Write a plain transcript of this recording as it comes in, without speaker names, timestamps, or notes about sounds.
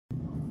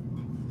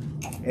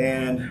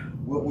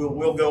and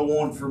we'll go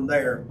on from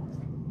there.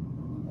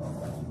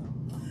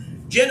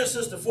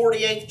 Genesis, the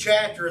 48th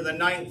chapter, and the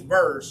 9th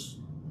verse.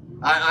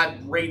 I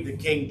read the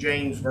King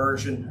James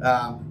Version.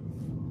 I'm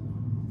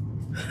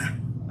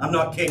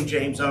not King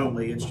James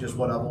only. It's just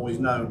what I've always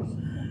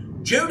known.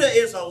 Judah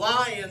is a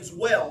lion's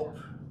whelp.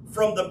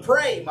 From the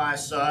prey, my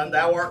son,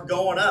 thou art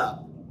going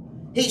up.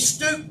 He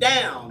stooped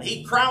down.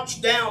 He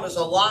crouched down as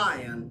a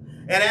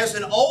lion, and as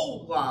an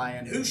old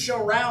lion. Who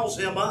shall rouse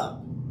him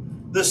up?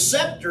 The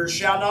scepter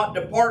shall not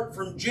depart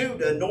from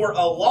Judah, nor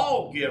a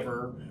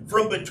lawgiver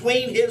from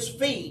between his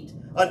feet,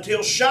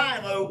 until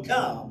Shiloh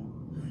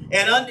come.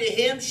 And unto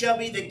him shall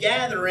be the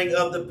gathering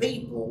of the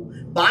people,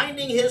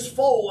 binding his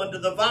foal unto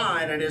the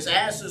vine, and his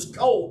ass's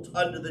colt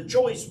unto the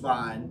choice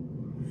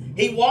vine.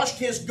 He washed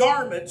his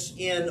garments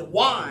in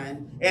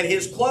wine, and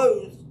his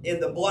clothes in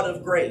the blood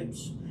of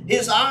grapes.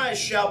 His eyes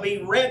shall be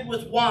red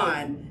with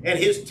wine, and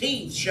his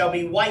teeth shall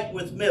be white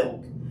with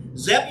milk.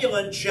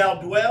 Zebulun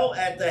shall dwell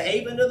at the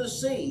haven of the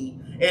sea,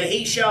 and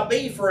he shall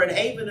be for an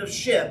haven of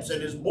ships,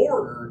 and his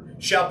border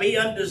shall be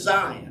unto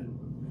Zion.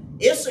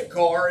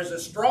 Issachar is a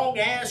strong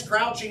ass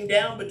crouching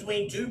down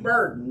between two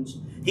burdens.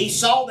 He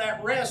saw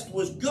that rest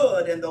was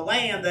good, and the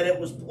land that it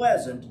was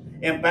pleasant,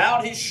 and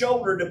bowed his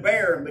shoulder to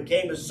bear, and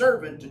became a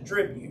servant to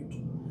tribute.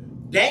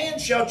 Dan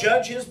shall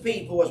judge his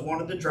people as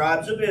one of the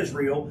tribes of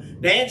Israel.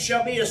 Dan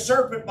shall be a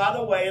serpent by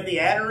the way, and the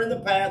adder in the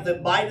path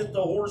that biteth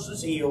the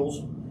horse's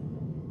heels.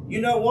 You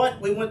know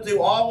what? We went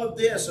through all of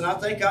this, and I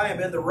think I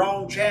am in the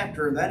wrong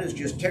chapter, and that is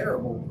just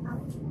terrible.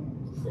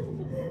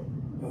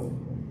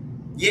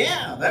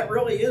 Yeah, that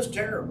really is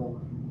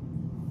terrible.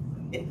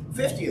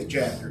 50th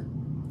chapter.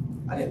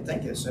 I didn't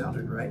think it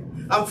sounded right.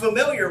 I'm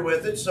familiar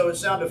with it, so it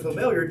sounded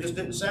familiar. It just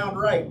didn't sound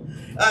right.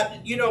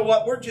 You know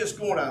what? We're just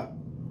gonna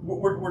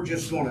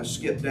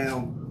skip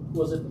down.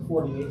 Was it the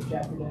 48th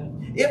chapter, Dad?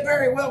 It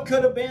very well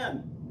could have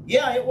been.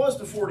 Yeah, it was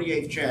the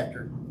 48th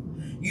chapter.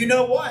 You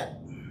know what?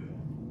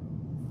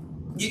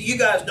 You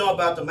guys know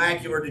about the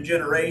macular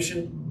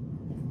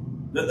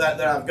degeneration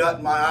that I've got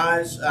in my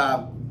eyes.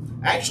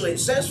 Actually, it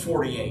says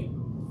 48.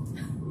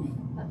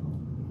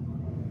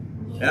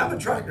 And I'm a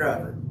truck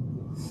driver.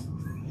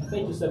 I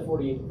think you said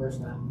 48 the first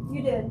time.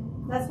 You did.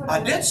 That's what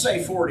I did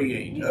say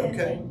 48. You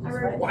okay. Did. I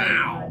wrote it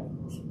wow.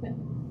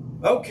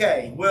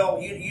 Okay. Well,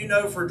 you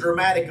know, for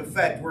dramatic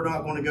effect, we're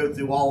not going to go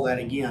through all that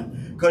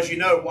again, because you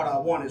know what I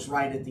want is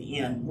right at the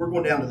end. We're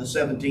going down to the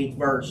 17th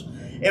verse.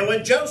 And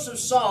when Joseph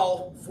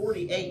saw,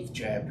 48th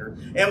chapter,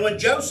 and when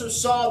Joseph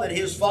saw that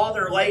his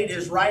father laid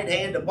his right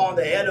hand upon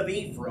the head of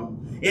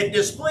Ephraim, it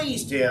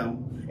displeased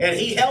him. And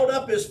he held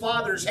up his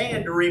father's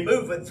hand to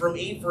remove it from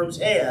Ephraim's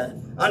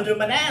head unto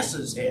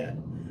Manasseh's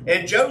head.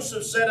 And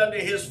Joseph said unto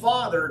his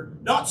father,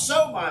 Not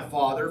so, my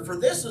father, for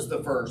this is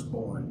the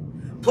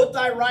firstborn. Put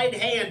thy right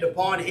hand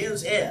upon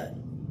his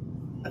head.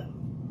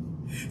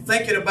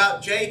 Thinking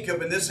about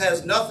Jacob, and this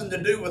has nothing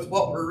to do with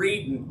what we're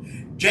reading.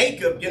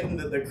 Jacob getting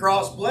the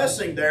cross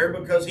blessing there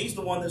because he's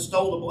the one that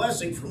stole the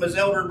blessing from his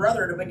elder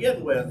brother to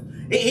begin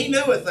with. He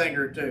knew a thing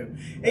or two.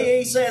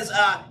 He says,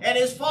 and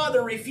his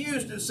father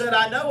refused and said,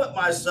 I know it,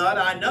 my son,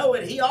 I know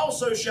it. He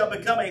also shall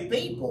become a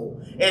people,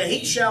 and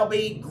he shall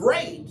be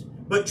great.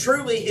 But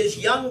truly his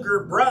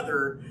younger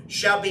brother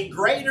shall be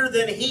greater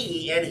than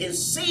he, and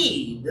his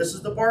seed, this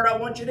is the part I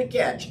want you to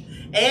catch,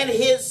 and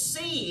his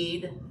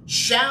seed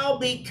shall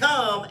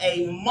become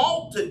a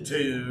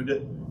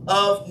multitude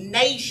of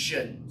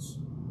nations.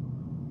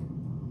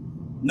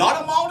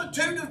 Not a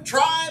multitude of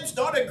tribes,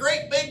 not a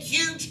great big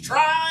huge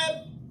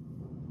tribe.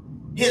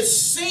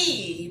 His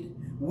seed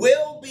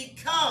will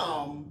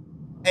become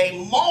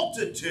a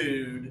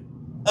multitude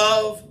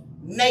of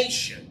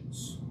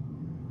nations.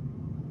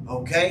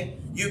 Okay?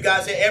 You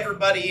guys,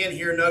 everybody in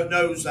here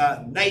knows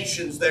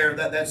nations there.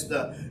 That's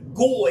the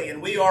Goy,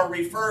 and we are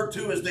referred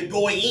to as the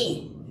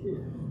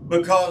Goyim,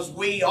 because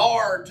we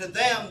are to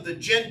them the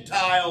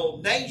Gentile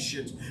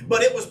nations.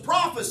 But it was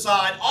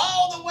prophesied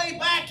all the way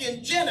back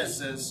in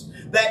Genesis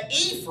that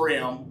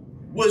Ephraim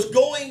was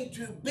going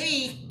to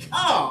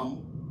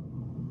become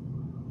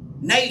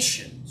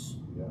nations.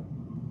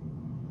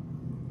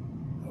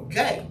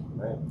 Okay.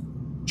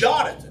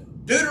 Jonathan,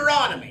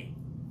 Deuteronomy,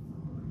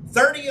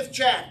 30th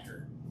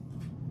chapter,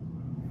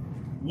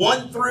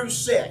 1 through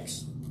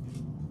 6.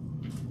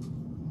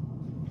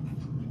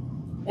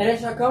 And it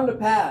shall come to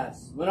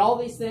pass, when all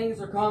these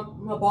things are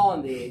come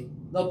upon thee,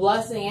 the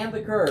blessing and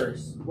the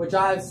curse, which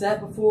I have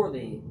set before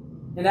thee,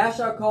 and thou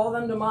shalt call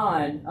them to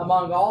mind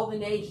among all the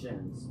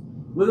nations,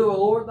 whither the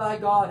Lord thy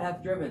God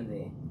hath driven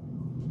thee,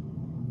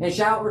 and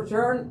shalt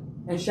return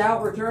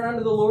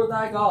unto the Lord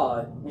thy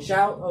God, and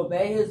shalt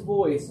obey his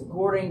voice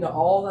according to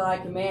all that I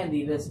command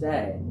thee this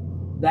day,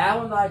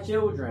 thou and thy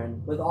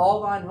children, with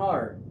all thine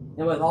heart,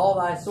 and with all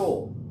thy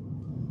soul.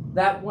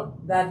 That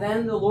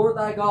then the Lord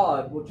thy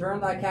God will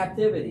turn thy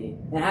captivity,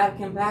 and have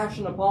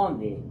compassion upon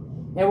thee,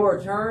 and will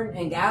return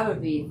and gather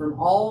thee from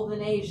all the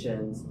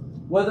nations,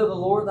 whither the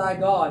Lord thy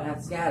God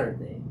hath scattered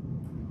thee.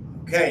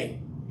 Okay,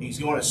 he's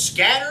going to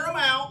scatter them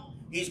out.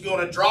 He's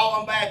going to draw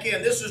them back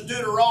in. This is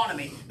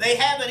Deuteronomy. They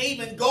haven't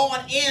even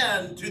gone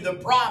into the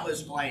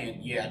promised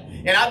land yet.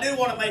 And I do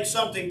want to make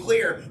something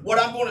clear. What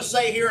I'm going to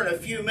say here in a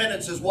few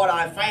minutes is what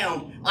I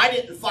found. I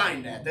didn't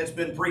find that. That's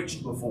been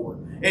preached before.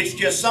 It's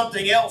just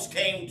something else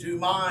came to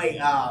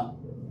my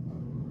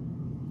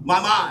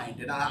mind.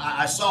 And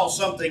I saw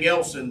something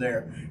else in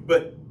there.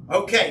 But,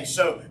 okay,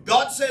 so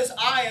God says,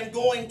 I am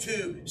going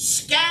to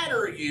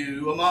scatter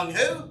you among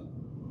who?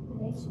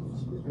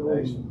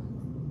 Nations.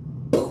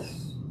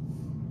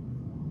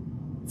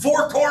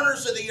 Four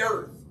corners of the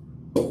earth.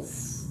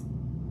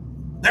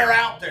 They're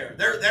out there.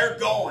 They're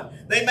gone.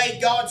 They made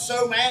God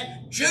so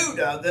mad.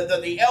 Judah,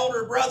 the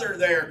elder brother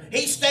there,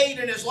 he stayed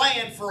in his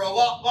land for a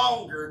lot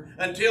longer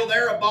until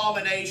their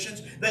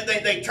abominations,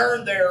 they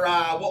turned their,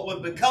 what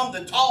would become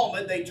the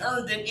Talmud, they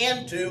turned it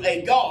into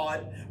a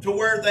god to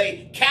where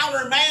they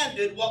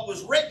countermanded what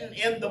was written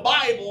in the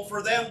Bible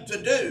for them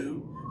to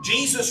do.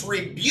 Jesus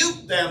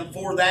rebuked them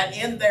for that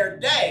in their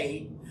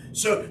day.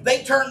 So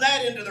they turned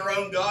that into their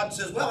own God and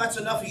says, well, that's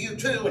enough of you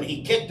too. And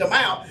he kicked them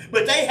out.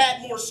 But they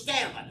had more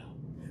stamina.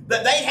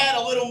 That they had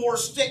a little more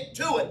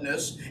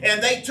stick-to-itness.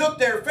 And they took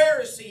their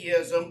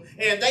Phariseeism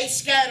and they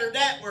scattered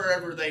that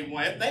wherever they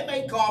went. They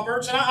made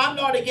converts. And I'm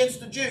not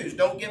against the Jews.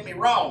 Don't get me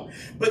wrong.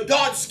 But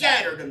God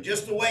scattered them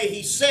just the way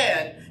he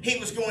said he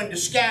was going to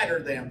scatter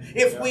them.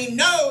 If we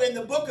know in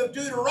the book of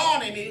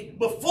Deuteronomy,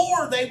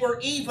 before they were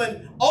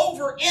even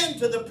over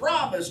into the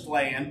promised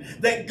land,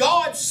 that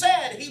God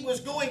said he was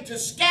going to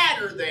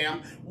scatter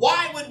them,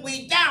 why would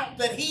we doubt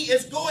that he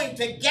is going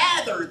to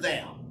gather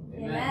them?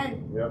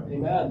 Amen. Yep.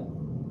 Amen.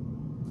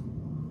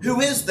 Who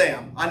is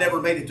them? I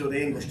never made it to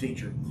the English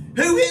teacher.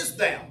 Who is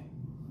them?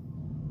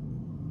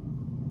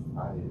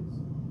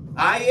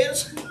 I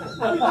is?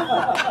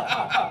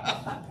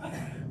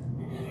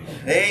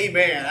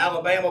 Amen.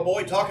 Alabama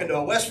boy talking to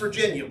a West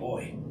Virginia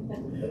boy.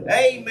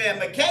 Amen.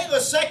 Michaela,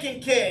 2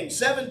 Kings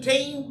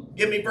 17.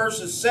 Give me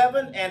verses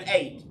 7 and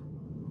 8.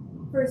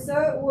 For so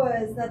it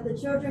was that the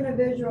children of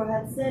Israel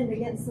had sinned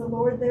against the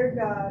Lord their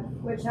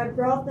God, which had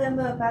brought them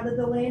up out of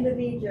the land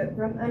of Egypt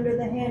from under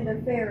the hand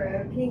of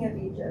Pharaoh, king of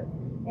Egypt,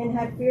 and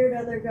had feared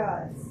other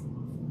gods,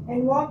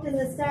 and walked in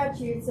the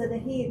statutes of the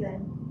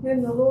heathen,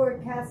 whom the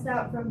Lord cast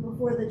out from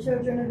before the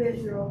children of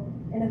Israel,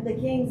 and of the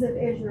kings of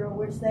Israel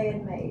which they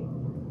had made.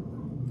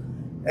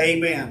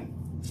 Amen.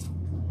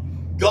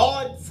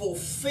 God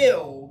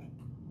fulfilled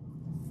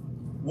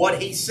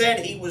what he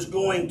said he was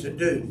going to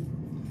do.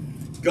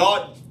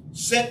 God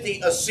sent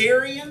the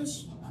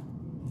Assyrians,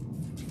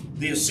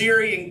 the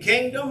Assyrian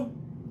kingdom.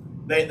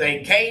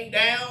 They came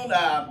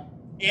down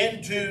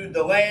into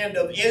the land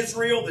of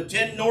Israel, the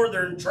 10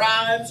 northern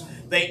tribes.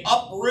 They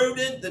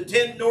uprooted the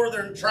 10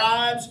 northern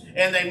tribes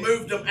and they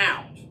moved them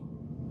out.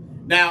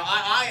 Now,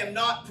 I am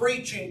not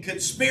preaching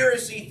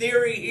conspiracy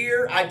theory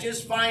here. I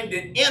just find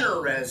it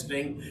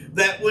interesting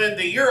that when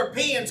the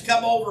Europeans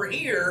come over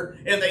here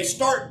and they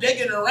start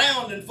digging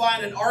around and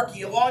finding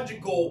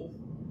archaeological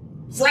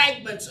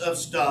fragments of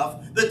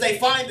stuff, that they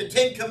find the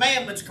 10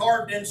 Commandments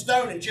carved in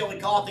stone in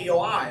Chillicothe,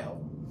 Ohio.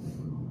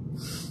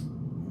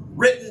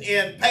 Written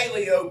in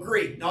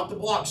Paleo-Greek, not the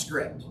block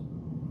script.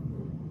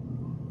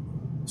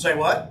 Say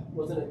what?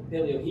 Wasn't it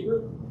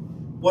Paleo-Hebrew?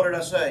 What did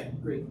I say?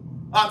 Greek.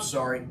 I'm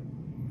sorry.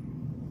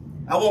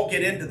 I won't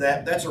get into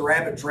that. That's a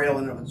rabbit trail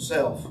in and of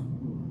itself.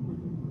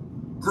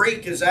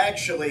 Greek is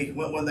actually,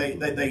 when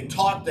they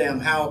taught them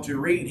how to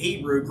read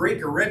Hebrew,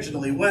 Greek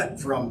originally went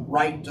from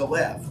right to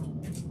left.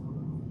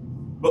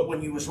 But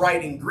when you was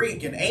writing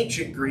Greek, in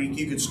ancient Greek,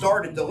 you could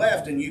start at the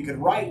left and you could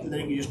write and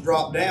then you just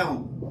drop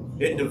down.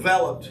 It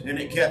developed and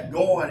it kept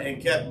going and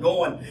kept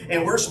going.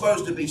 And we're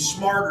supposed to be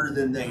smarter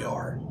than they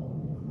are.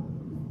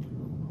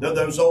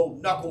 Those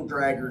old knuckle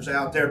draggers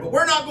out there. But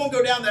we're not going to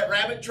go down that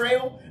rabbit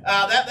trail.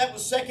 That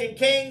was 2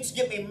 Kings.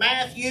 Give me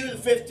Matthew, the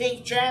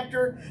 15th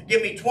chapter.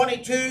 Give me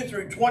 22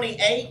 through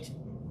 28.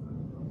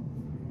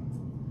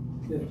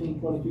 15,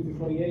 22 through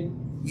 28.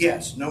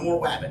 Yes, no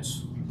more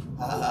rabbits.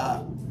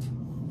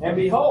 And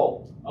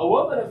behold, a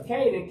woman of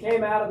Canaan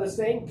came out of the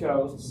same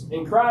coasts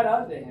and cried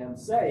unto him,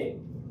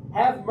 saying,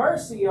 Have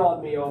mercy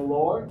on me, O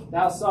Lord,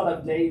 thou son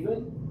of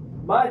David.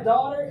 My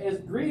daughter is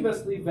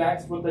grievously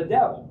vexed with the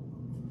devil.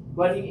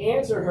 But he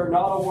answered her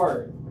not a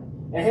word.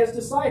 And his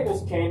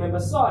disciples came and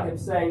besought him,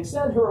 saying,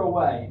 Send her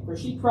away, for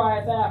she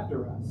crieth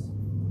after us.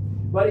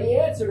 But he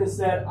answered and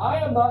said,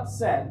 I am not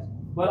sent,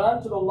 but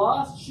unto the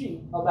lost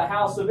sheep of the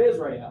house of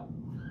Israel.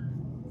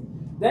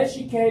 Then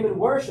she came and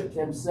worshipped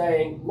him,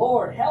 saying,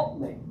 Lord, help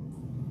me.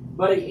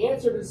 But he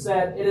answered and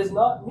said, It is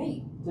not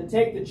meet to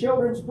take the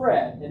children's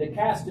bread and to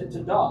cast it to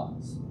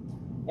dogs.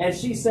 And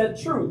she said,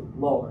 Truth,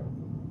 Lord.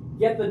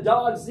 Yet the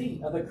dogs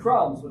eat of the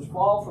crumbs which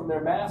fall from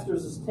their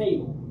master's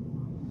table.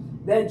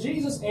 Then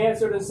Jesus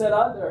answered and said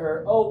unto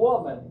her, O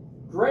woman,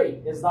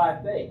 great is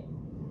thy faith.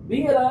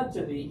 Be it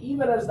unto thee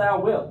even as thou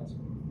wilt.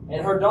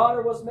 And her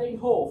daughter was made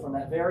whole from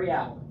that very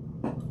hour.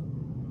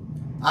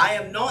 I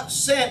am not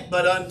sent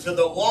but unto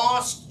the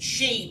lost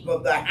sheep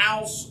of the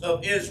house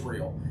of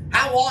Israel.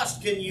 How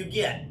lost can you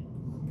get?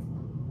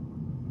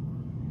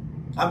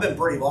 I've been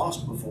pretty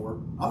lost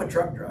before. I'm a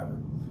truck driver.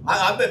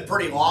 I've been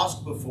pretty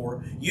lost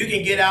before. You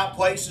can get out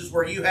places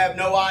where you have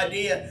no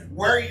idea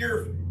where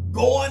you're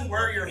going,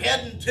 where you're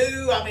heading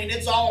to. I mean,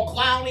 it's all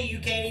cloudy. You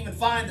can't even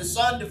find the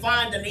sun to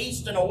find an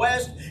east and a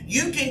west.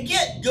 You can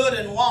get good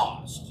and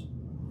lost.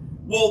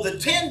 Well, the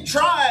 10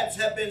 tribes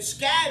have been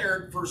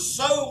scattered for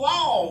so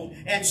long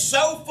and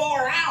so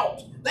far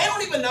out, they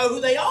don't even know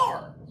who they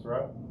are. That's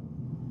right.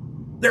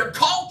 Their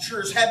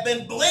cultures have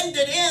been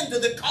blended into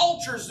the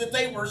cultures that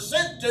they were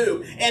sent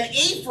to, and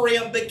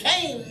Ephraim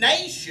became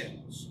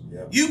nations.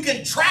 Yep. You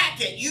can track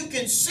it. You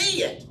can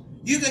see it.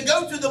 You can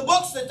go through the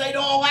books that they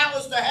don't allow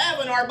us to have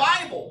in our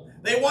Bible.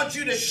 They want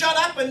you to shut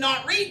up and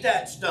not read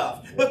that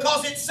stuff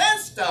because it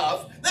says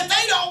stuff that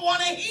they don't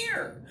want to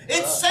hear.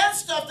 It says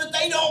stuff that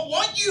they don't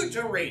want you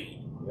to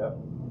read. Yep.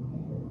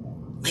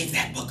 Leave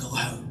that book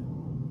alone.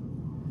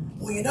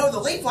 Well, you know, the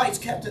Levites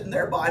kept it in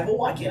their Bible.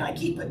 Why can't I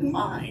keep it in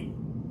mine?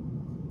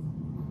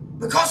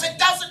 Because it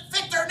doesn't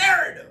fit their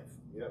narrative.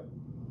 Yep.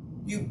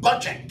 You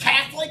bunch of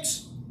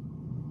Catholics.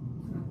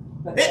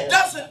 It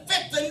doesn't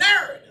fit the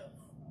narrative.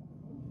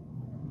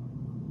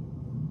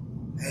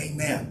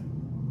 Amen.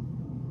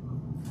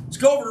 Let's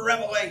go over to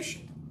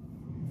Revelation.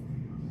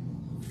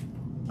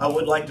 I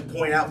would like to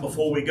point out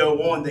before we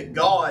go on that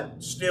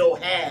God still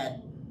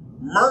had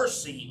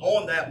mercy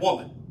on that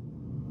woman.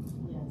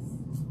 Yes.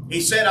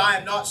 He said, I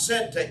am not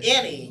sent to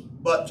any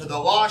but to the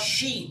lost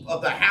sheep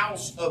of the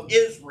house of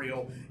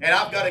Israel. And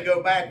I've got to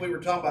go back. We were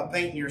talking about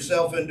painting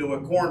yourself into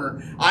a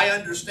corner. I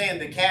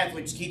understand the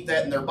Catholics keep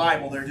that in their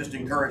Bible. They're just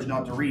encouraged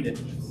not to read it.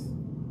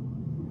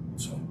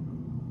 So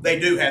they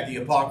do have the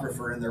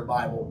Apocrypha in their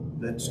Bible.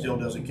 That still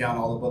doesn't count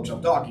all the books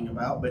I'm talking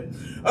about. But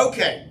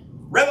okay,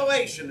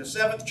 Revelation, the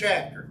 7th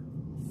chapter.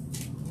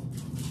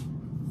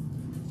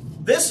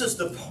 This is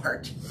the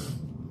part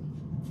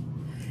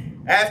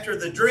after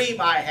the dream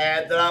I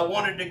had that I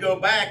wanted to go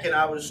back and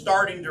I was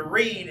starting to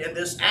read, and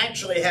this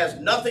actually has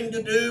nothing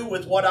to do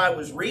with what I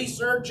was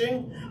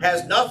researching,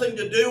 has nothing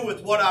to do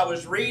with what I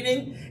was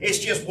reading. It's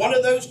just one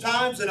of those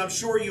times, and I'm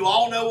sure you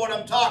all know what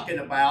I'm talking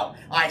about.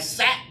 I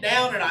sat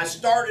down and I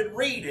started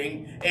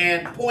reading,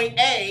 and point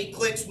A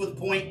clicks with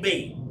point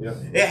B. Yep.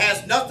 It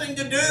has nothing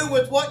to do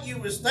with what you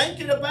was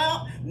thinking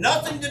about,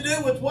 nothing to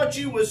do with what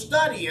you was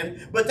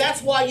studying, but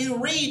that's why you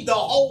read the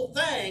whole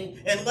thing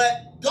and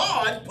let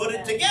God put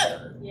it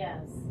together.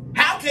 Yes.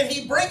 How can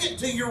He bring it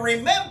to your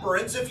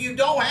remembrance if you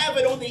don't have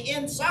it on the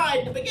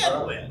inside to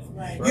begin with?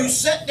 Right. You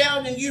sit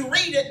down and you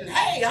read it and,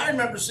 hey, I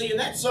remember seeing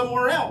that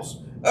somewhere else.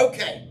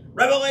 Okay,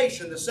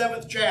 Revelation, the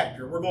 7th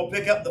chapter. We're going to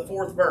pick up the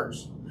 4th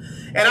verse.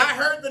 And I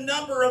heard the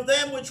number of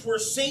them which were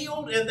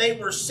sealed, and they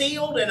were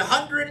sealed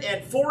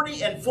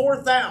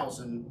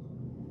 144,000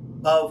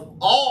 of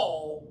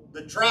all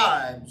the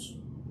tribes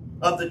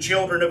of the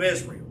children of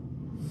Israel.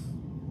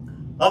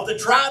 Of the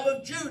tribe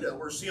of Judah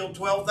were sealed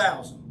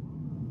 12,000.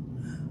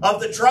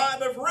 Of the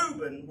tribe of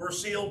Reuben were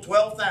sealed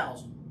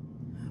 12,000.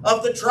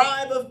 Of the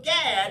tribe of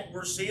Gad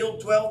were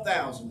sealed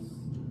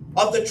 12,000.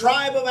 Of the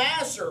tribe of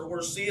Asher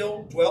were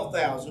sealed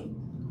 12,000.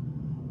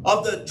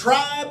 Of the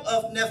tribe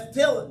of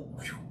Nephthalim,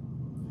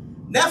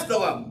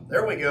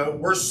 there we go,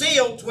 were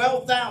sealed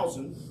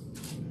 12,000.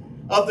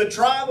 Of the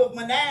tribe of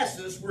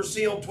Manasseh were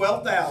sealed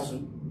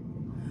 12,000.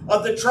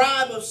 Of the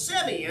tribe of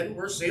Simeon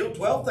were sealed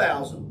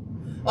 12,000.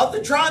 Of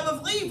the tribe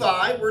of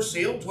Levi were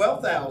sealed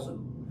 12,000.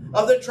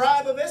 Of the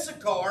tribe of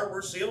Issachar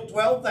were sealed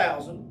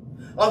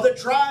 12,000. Of the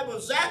tribe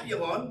of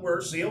Zabulon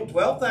were sealed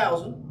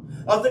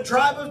 12,000. Of the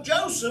tribe of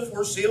Joseph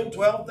were sealed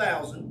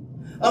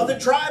 12,000. Of the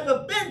tribe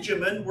of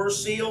Benjamin were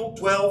sealed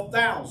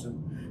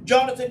 12,000.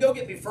 Jonathan, go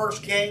get me 1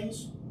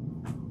 Kings,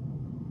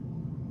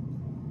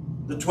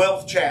 the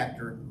 12th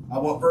chapter. I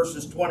want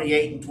verses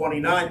 28 and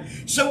 29.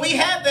 So we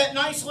have that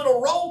nice little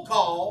roll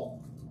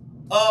call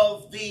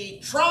of the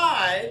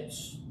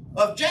tribes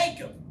of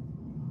Jacob,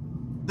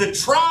 the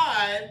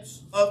tribes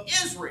of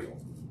Israel,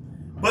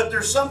 but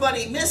there's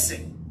somebody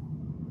missing.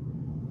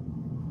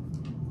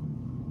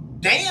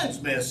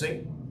 Dan's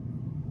missing.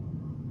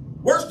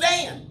 Where's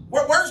Dan?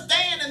 Where's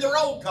Dan in the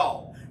roll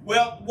call?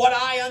 Well, what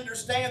I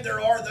understand, there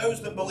are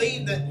those that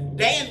believe that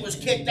Dan was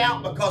kicked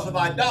out because of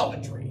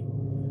idolatry.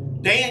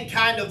 Dan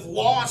kind of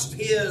lost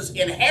his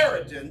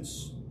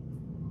inheritance,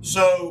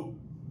 so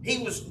he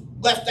was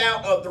left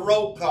out of the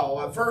roll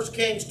call. 1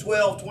 Kings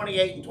 12,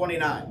 28 and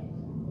 29.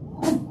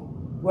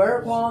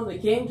 Whereupon the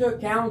king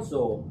took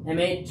counsel, and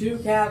made 2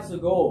 calves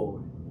of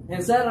gold,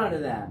 and said unto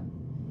them,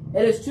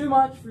 It is too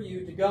much for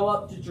you to go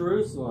up to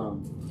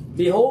Jerusalem.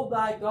 Behold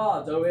thy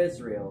gods, O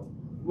Israel,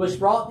 which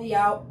brought thee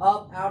up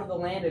out of the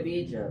land of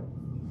Egypt.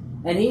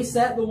 And he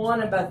set the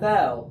one in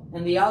Bethel,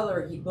 and the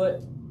other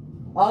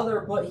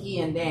put he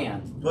in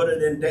Dan. Put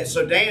it in Dan.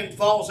 So Dan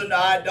falls into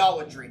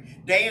idolatry.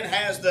 Dan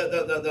has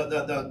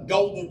the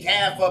golden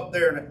calf up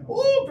there, and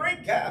oh,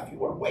 great calf!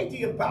 You are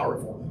weighty and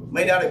powerful.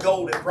 Made out of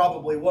gold, it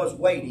probably was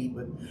weighty,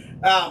 but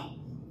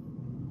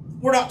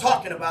we're not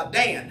talking about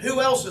Dan. Who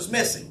else is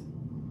missing?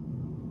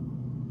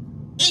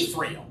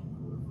 Ephraim.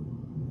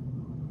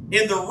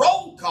 In the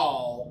roll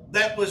call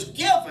that was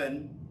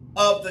given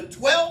of the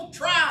 12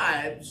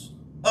 tribes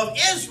of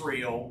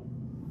Israel,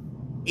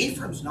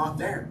 Ephraim's not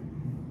there.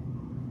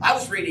 I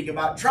was reading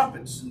about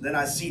trumpets, and then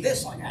I see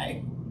this like,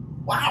 hey,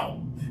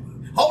 wow.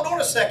 Hold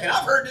on a second.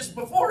 I've heard this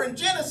before in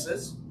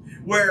Genesis,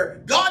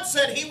 where God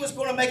said he was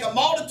going to make a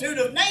multitude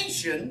of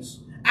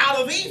nations out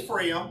of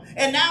Ephraim,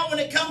 and now when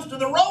it comes to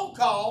the roll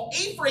call,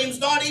 Ephraim's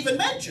not even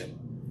mentioned.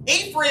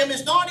 Ephraim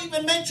is not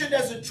even mentioned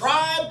as a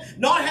tribe,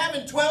 not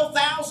having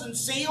 12,000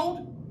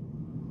 sealed.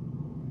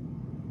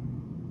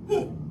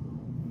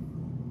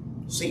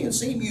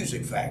 CNC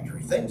Music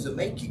Factory, things that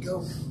make you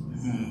go,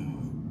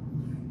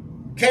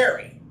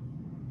 Carrie,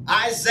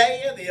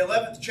 Isaiah, the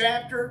 11th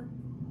chapter,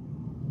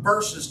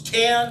 verses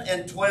 10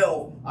 and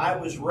 12. I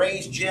was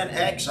raised Gen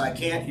X. I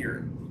can't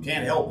hear it.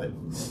 Can't help it.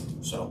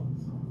 So,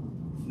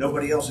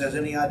 nobody else has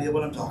any idea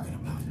what I'm talking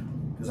about,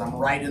 because I'm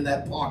right in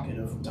that pocket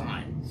of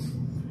time.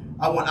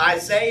 I want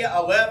Isaiah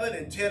 11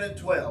 and 10 and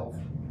 12.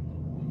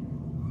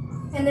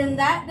 And in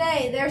that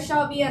day there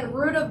shall be a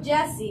root of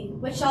Jesse,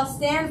 which shall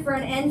stand for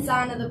an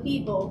ensign of the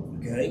people.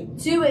 Okay.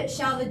 To it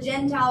shall the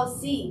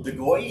Gentiles seek, The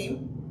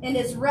Goyim. and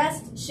his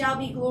rest shall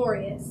be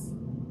glorious.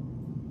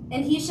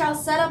 And he shall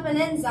set up an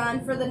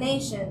ensign for the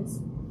nations,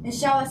 and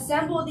shall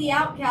assemble the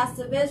outcasts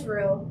of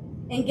Israel,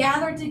 and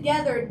gather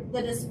together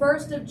the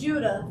dispersed of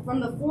Judah from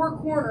the four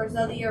corners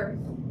of the earth.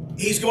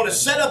 He's going to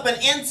set up an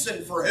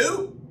ensign for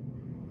who?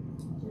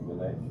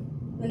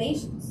 The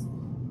nations.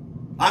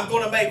 I'm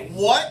going to make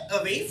what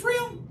of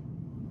Ephraim?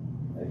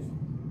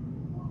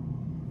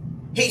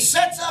 He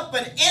sets up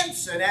an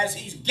ensign as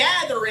he's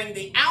gathering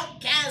the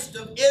outcast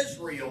of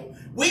Israel.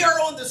 We are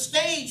on the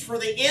stage for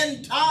the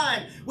end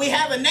time. We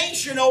have a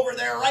nation over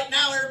there right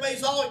now.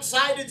 Everybody's all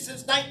excited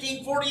since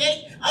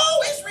 1948.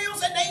 Oh,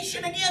 Israel's a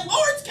nation again.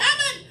 Lord's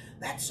coming.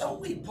 That's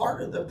only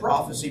part of the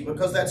prophecy,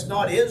 because that's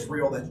not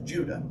Israel, that's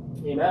Judah.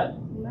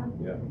 Amen.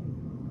 Yeah.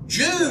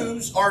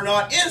 Jews are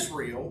not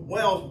Israel.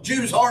 Well,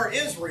 Jews are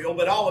Israel,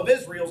 but all of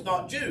Israel's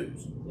not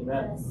Jews.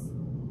 Amen. Yes.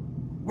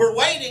 We're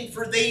waiting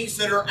for these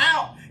that are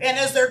out. And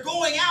as they're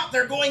going out,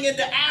 they're going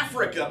into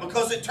Africa,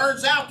 because it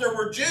turns out there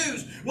were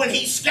Jews. When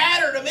he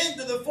scattered them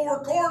into the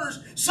four corners,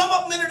 some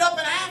of them ended up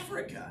in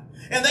Africa.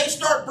 And they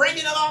start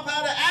bringing them up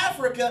out of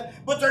Africa,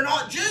 but they're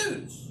not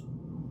Jews.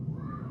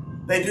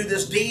 They do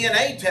this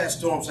DNA test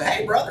to them. Say,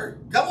 hey, brother,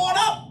 come on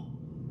up.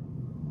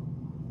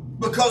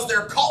 Because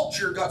their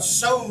culture got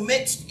so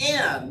mixed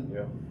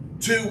in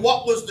to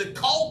what was the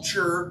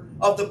culture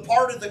of the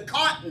part of the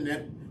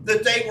continent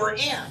that they were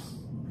in.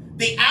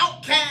 The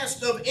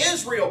outcast of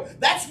Israel.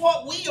 That's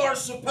what we are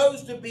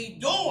supposed to be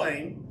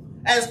doing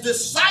as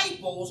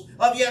disciples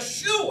of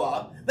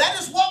Yeshua. That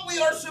is what we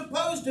are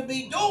supposed to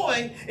be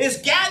doing,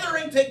 is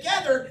gathering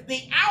together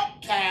the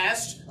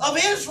outcasts of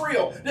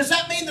Israel. Does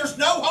that mean there's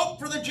no hope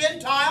for the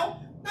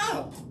Gentile?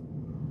 No.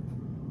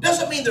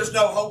 Doesn't mean there's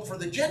no hope for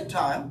the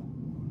Gentile.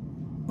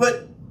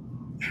 But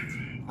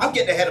I'm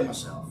getting ahead of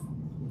myself.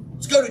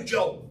 Let's go to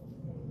Joel.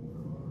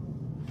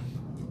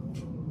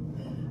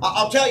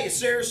 I'll tell you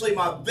seriously,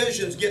 my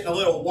vision's getting a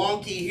little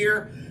wonky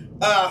here.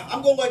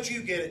 I'm going to let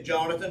you get it,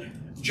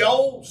 Jonathan.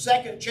 Joel,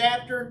 2nd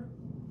chapter.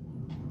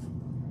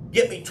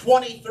 Get me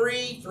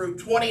 23 through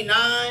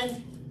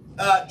 29.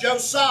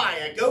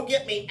 Josiah, go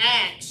get me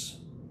Acts,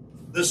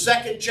 the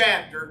 2nd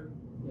chapter.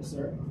 Yes,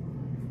 sir.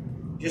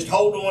 Just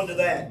hold on to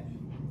that.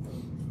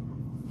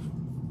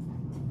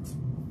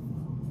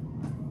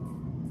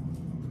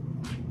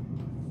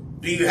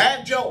 Do you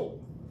have Joel?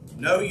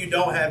 No, you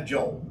don't have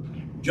Joel.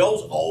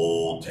 Joel's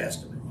Old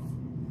Testament.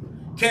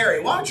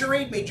 Carrie, why don't you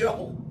read me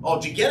Joel?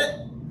 Oh, did you get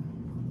it?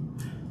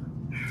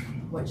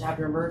 What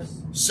chapter and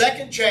verse?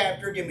 2nd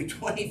chapter, give me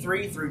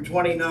 23 through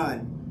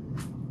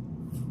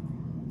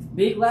 29.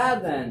 Be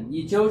glad then,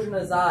 ye children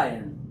of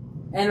Zion,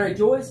 and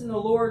rejoice in the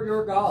Lord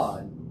your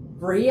God.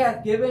 For he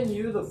hath given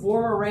you the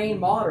former rain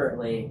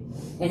moderately,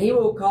 and he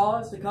will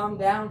cause to come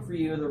down for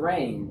you the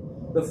rain,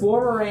 the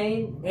former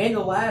rain and the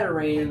latter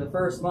rain in the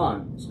first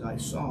month. It's a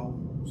nice song.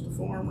 It's the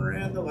former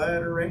and the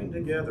latter rain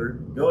together.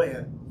 Go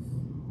ahead.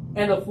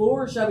 And the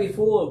floor shall be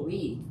full of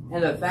wheat,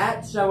 and the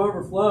fat shall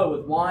overflow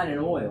with wine and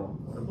oil.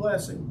 What a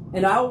blessing.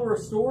 And I will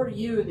restore to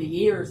you the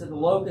years that the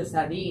locust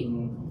hath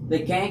eaten, the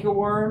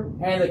cankerworm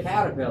and the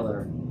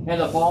caterpillar, and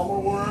the palmer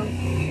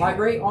worm, my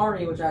great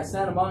army which I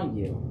sent among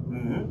you.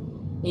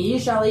 Mm-hmm. And ye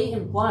shall eat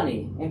in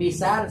plenty, and be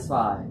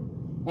satisfied,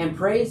 and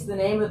praise the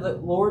name of the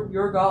Lord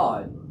your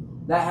God,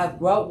 that hath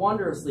dwelt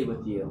wondrously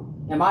with you,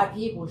 and my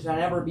people shall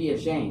never be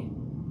ashamed.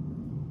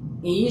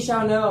 And ye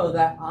shall know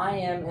that I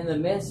am in the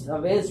midst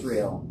of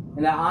Israel,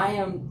 and that I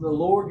am the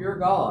Lord your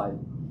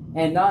God,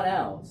 and none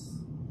else,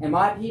 and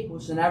my people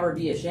shall never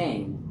be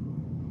ashamed.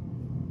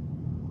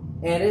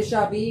 And it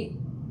shall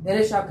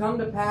come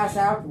to pass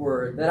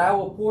afterward that I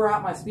will pour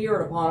out my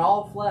spirit upon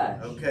all flesh.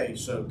 Okay,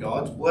 so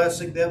God's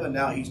blessing them, and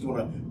now he's going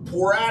to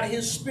pour out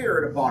his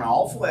spirit upon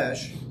all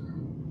flesh.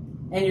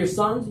 And your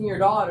sons and your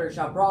daughters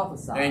shall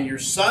prophesy. And your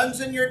sons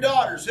and your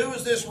daughters. Who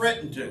is this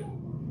written to?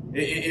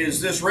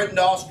 Is this written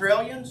to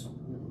Australians?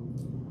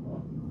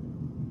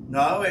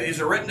 No,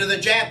 is it written to the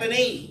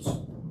Japanese?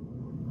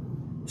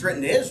 It's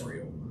written to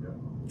Israel.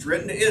 It's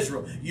written to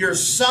Israel. Your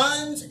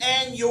sons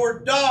and your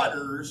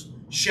daughters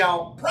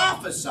shall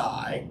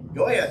prophesy.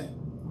 Go ahead.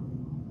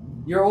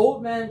 Your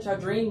old men shall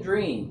dream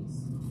dreams.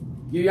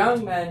 Your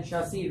young men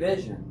shall see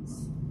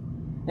visions.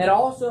 And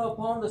also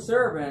upon the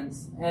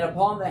servants and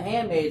upon the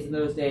handmaids in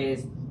those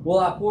days will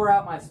I pour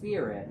out my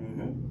Spirit.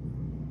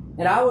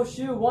 And I will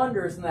shew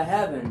wonders in the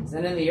heavens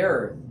and in the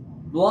earth,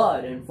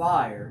 blood and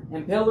fire,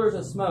 and pillars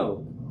of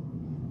smoke.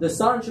 The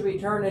sun shall be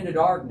turned into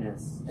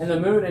darkness, and the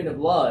moon into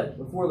blood,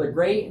 before the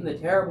great and the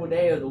terrible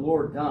day of the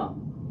Lord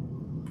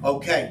come.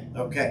 Okay.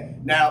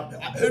 Now,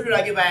 who did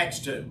I give Acts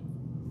to?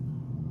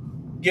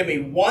 Give me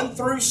 1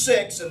 through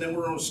 6, and then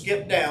we're going to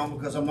skip down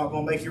because I'm not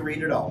going to make you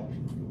read it all.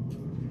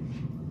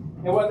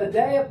 And when the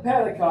day of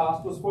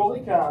Pentecost was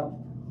fully come,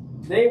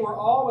 they were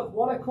all with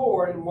one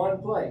accord in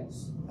one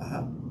place.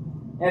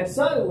 And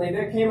suddenly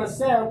there came a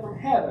sound from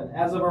heaven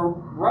as of a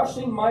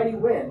rushing mighty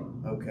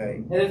wind.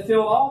 Okay. And it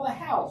filled all the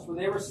house where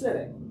they were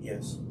sitting.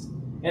 Yes.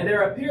 And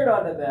there appeared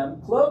unto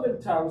them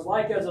cloven tongues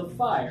like as of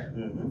fire.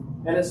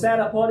 And it sat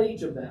upon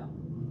each of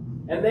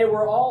them. And they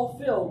were all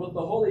filled with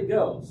the Holy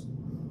Ghost,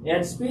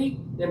 and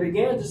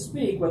began to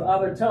speak with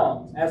other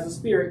tongues, as the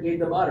Spirit gave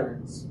them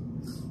utterance.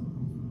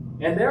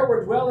 And there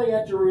were dwelling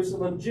at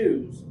Jerusalem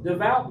Jews,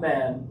 devout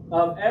men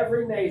of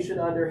every nation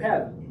under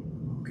heaven.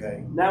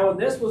 Okay. Now when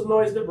this was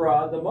noised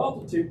abroad, the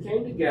multitude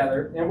came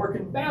together and were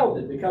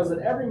confounded, because that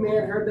every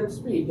man heard them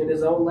speak in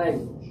his own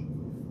language.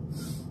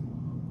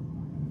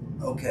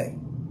 Okay.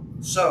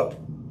 So,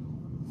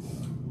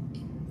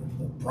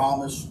 the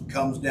promise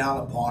comes down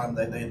upon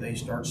them. They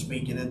start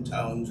speaking in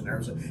tongues, and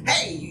everything.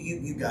 Hey,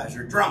 you guys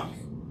are drunk.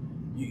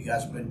 You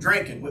guys have been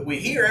drinking. We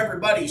hear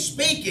everybody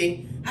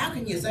speaking. How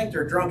can you think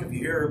they're drunk if you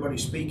hear everybody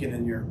speaking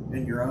in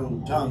your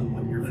own tongue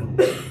when you're from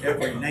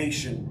every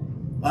nation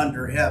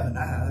under heaven?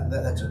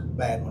 That's a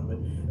bad one. But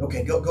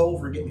okay, go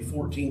over and get me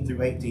 14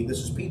 through 18. This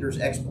is Peter's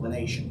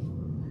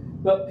explanation.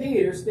 But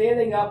Peter,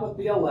 standing up with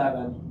the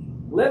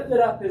 11, lifted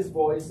up his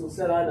voice and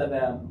said unto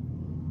them,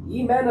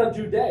 Ye men of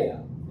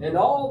Judea, and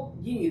all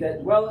ye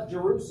that dwell at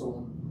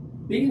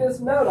Jerusalem, be this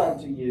known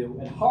unto you,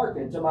 and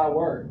hearken to my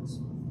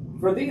words.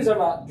 For these are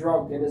not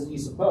drunken, as ye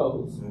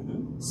suppose,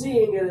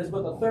 seeing it is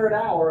but the 3rd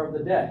hour of the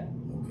day.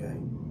 Okay.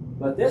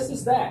 But this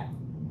is that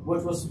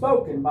which was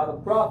spoken by the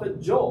prophet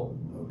Joel.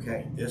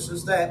 Okay, this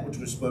is that which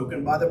was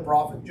spoken by the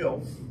prophet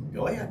Joel.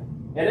 Go ahead.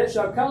 And it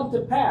shall come to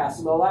pass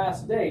in the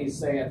last days,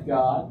 saith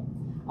God,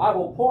 I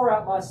will pour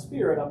out my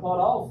Spirit upon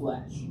all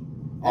flesh.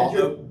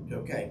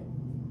 Okay.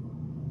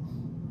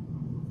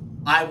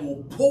 I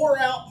will pour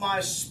out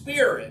my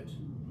Spirit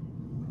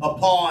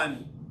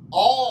upon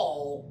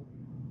all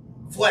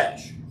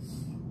flesh.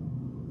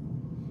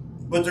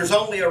 But there's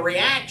only a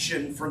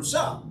reaction from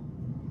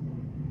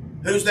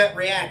some. Who's that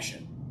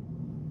reaction?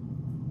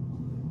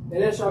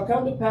 And it shall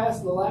come to pass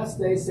in the last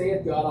days,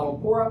 saith God, I will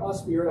pour out my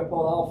Spirit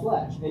upon all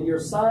flesh, and your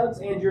sons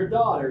and your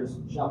daughters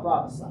shall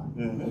prophesy.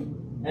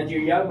 And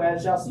your young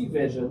men shall see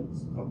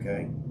visions.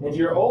 Okay. And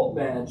your old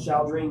men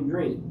shall dream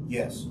dreams.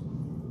 Yes.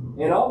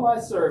 And all my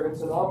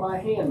servants and all my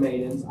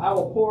handmaidens I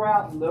will pour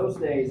out in those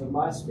days of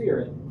my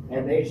Spirit,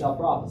 and they shall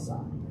prophesy.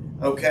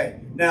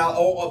 Okay. Now,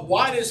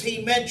 why does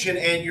he mention,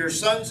 and your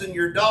sons and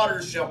your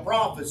daughters shall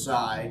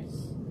prophesy,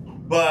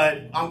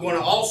 but I'm going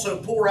to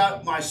also pour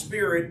out my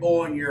Spirit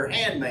on your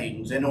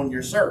handmaidens and on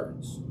your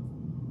servants?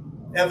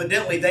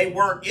 Evidently, they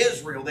weren't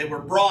Israel. They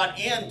were brought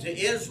into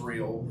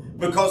Israel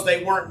because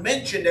they weren't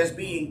mentioned as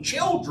being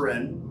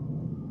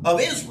children of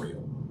Israel.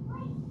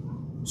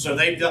 So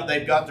they've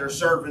got their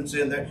servants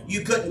in there.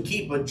 You couldn't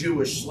keep a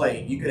Jewish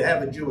slave. You could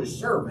have a Jewish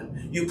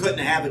servant. You couldn't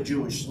have a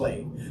Jewish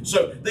slave.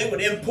 So they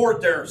would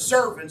import their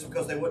servants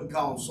because they wouldn't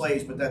call them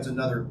slaves, but that's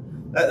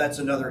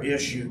another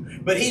issue.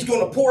 But he's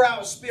going to pour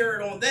out a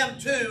Spirit on them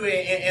too,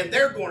 and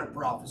they're going to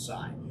prophesy.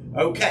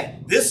 Okay,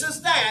 this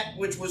is that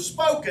which was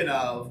spoken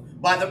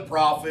of by the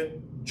prophet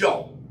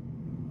Joel.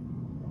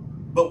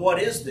 But what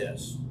is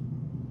this?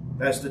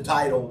 That's the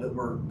title that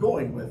we're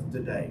going with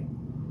today.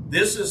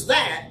 This is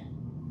that,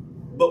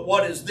 but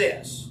what is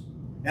this?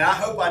 And I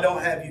hope I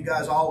don't have you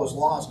guys all as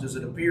lost as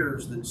it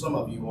appears that some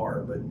of you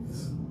are, but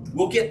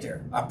we'll get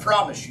there. I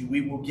promise you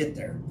we will get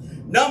there.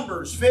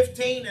 Numbers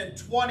 15 and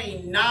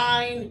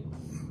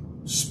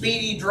 29.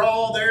 Speedy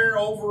draw there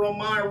over on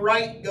my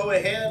right. Go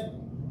ahead.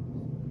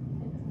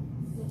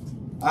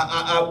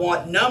 I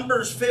want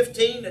Numbers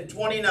 15 and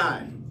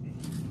 29.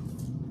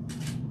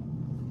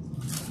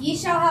 Ye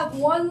shall have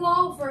one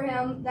law for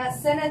him that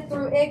sinneth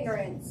through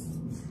ignorance,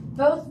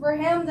 both for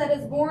him that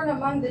is born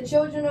among the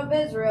children of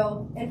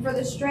Israel, and for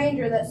the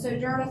stranger that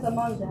sojourneth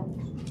among them.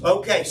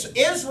 Okay, so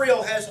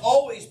Israel has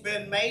always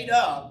been made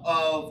up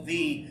of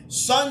the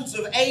sons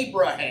of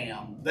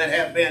Abraham that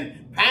have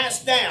been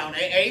passed down,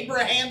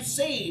 Abraham's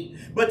seed,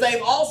 but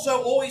they've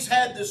also always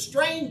had the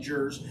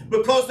strangers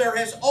because there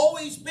has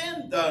always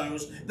been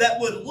those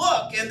that would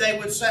look and they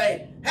would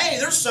say, hey,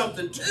 there's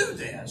something to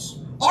this.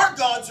 Our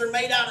gods are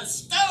made out of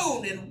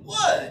stone and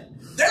wood.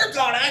 Their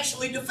God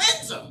actually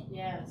defends them.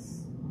 Yes.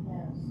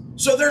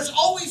 So there's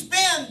always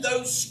been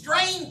those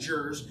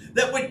strangers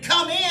that would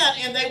come in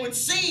and they would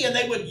see and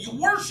they would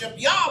worship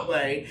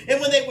Yahweh. And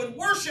when they would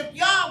worship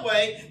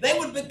Yahweh, they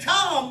would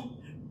become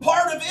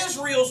part of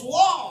Israel's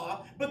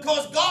law,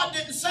 because God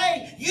didn't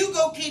say, you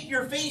go keep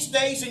your feast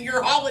days and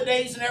your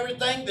holidays and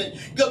everything, then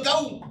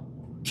go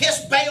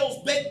kiss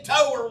Baal's big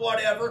toe or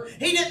whatever.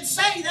 He didn't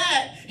say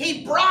that.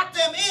 He brought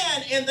them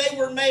in and they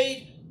were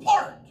made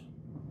part.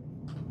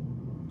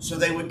 So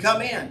they would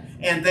come in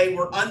and they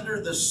were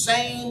under the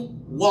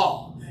same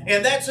law.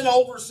 And that's an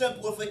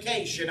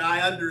oversimplification,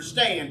 I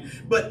understand.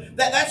 But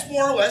that's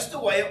more or less the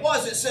way it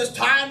was. It says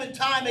time and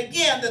time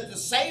again that the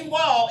same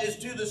law is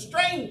to the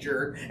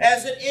stranger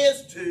as it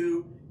is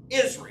to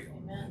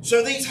Israel. Amen.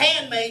 So these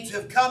handmaids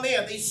have come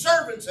in. These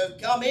servants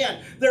have come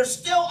in. They're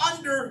still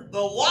under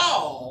the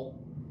law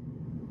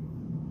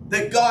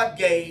that God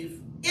gave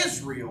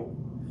Israel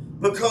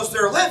because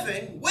they're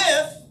living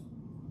with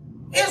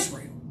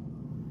Israel.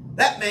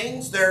 That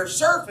means their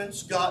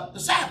servants got the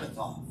Sabbath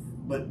off.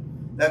 But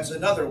that's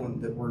another one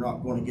that we're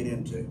not going to get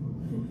into.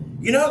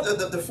 You know,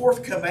 the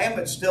fourth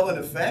commandment's still in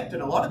effect,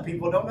 and a lot of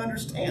people don't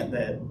understand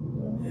that.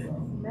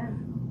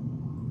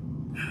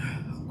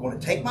 I'm going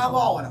to take my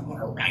law and I'm going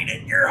to write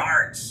it in your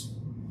hearts.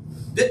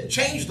 Didn't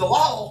change the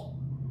law.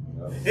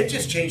 It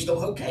just changed the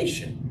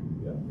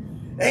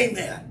location.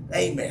 Amen.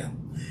 Amen.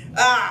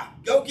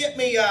 Go get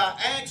me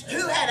Acts.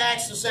 Who had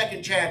Acts the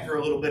 2nd chapter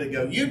a little bit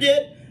ago? You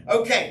did?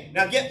 Okay,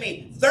 now get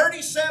me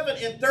 37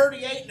 and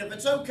 38, and if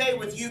it's okay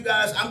with you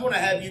guys, I'm going to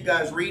have you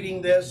guys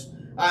reading this.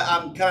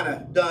 I'm kind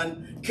of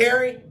done.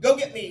 Carrie, go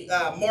get me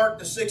Mark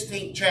the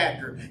 16th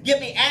chapter.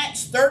 Get me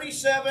Acts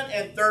 37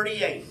 and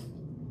 38.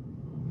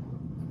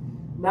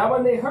 Now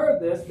when they heard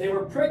this, they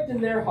were pricked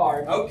in their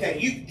heart. Okay,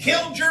 you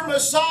killed your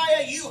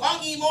Messiah, you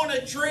hung him on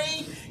a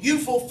tree, you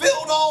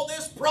fulfilled all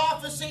this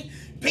prophecy.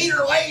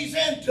 Peter lays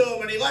into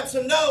him and he lets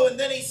him know, and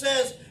then he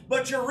says,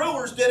 but your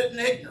rulers did it in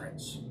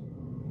ignorance.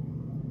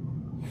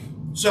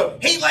 So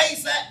he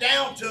lays that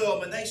down to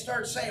them, and they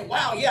start saying,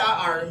 wow, yeah,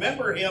 I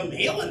remember him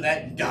healing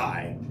that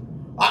guy.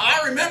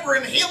 I remember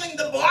him healing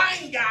the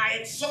blind guy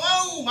at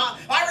Siloam.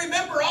 I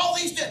remember all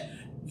these.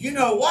 You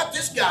know what?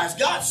 This guy's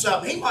got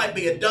something. He might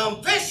be a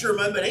dumb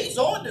fisherman, but he's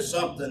on to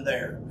something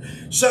there.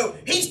 So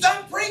he's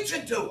done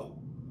preaching to them.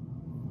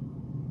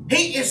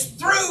 He is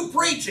through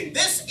preaching.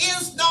 This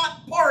is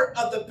not part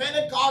of the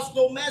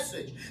Pentecostal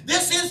message.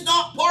 This is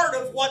not part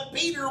of what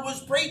Peter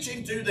was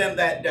preaching to them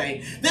that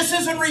day. This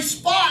is in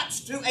response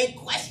to a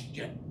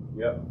question.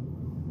 Yep.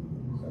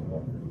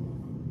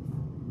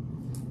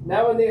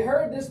 Now when they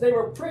heard this, they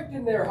were pricked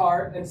in their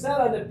heart, and said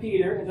unto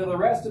Peter and to the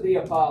rest of the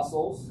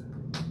apostles,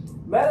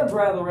 Men and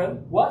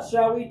brethren, what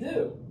shall we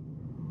do?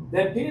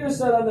 Then Peter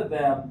said unto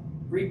them,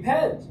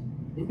 Repent,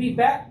 and be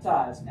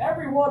baptized,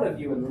 every one of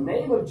you, in the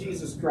name of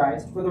Jesus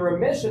Christ, for the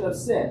remission of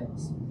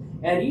sins,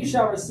 and ye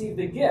shall receive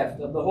the gift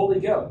of the Holy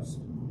Ghost.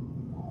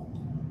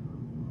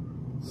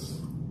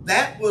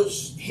 That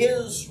was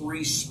his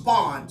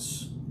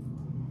response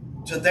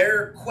to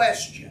their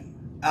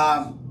question.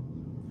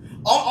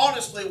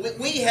 Honestly,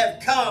 we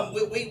have come,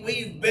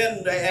 we've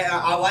been,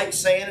 I like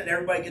saying it, and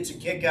everybody gets a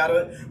kick out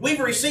of it. We've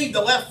received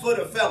the left foot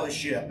of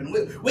fellowship, and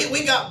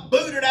we got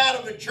booted out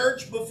of the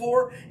church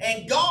before,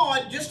 and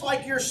God, just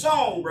like your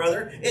song,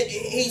 brother,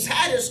 he's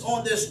had us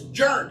on this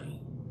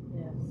journey.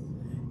 Yes.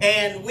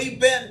 And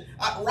we've been,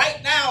 right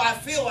now I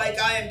feel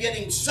like I am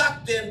getting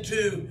sucked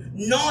into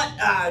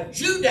not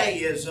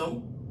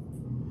Judaism,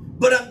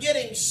 but I'm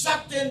getting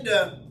sucked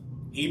into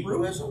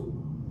Hebrewism?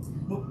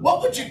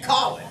 What would you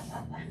call it?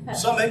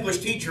 Some English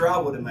teacher I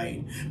would have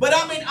made. But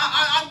I mean,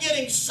 I'm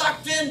getting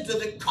sucked into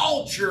the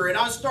culture, and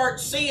I start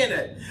seeing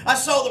it. I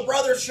saw the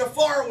brother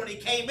Shafar when he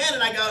came in,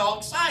 and I got all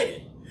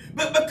excited.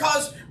 But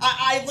because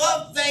I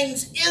love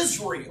things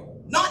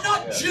Israel,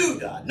 not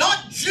Judah,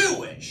 not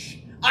Jewish.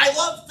 I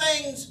love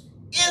things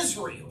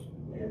Israel.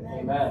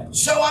 Amen.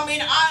 So, I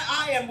mean,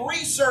 I am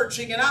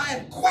researching, and I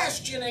am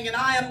questioning, and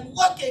I am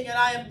looking, and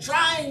I am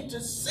trying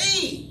to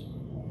see.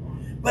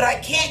 But I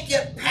can't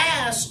get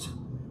past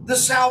the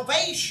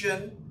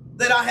salvation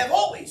that I have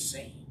always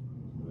seen.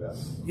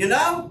 Yes. You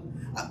know?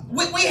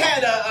 We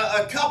had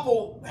a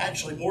couple,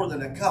 actually more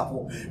than a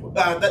couple,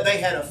 that they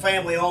had a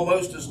family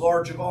almost as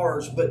large as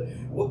ours, but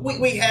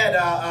we had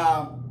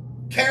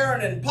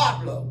Karen and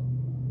Pablo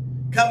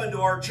coming to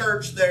our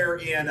church there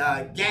in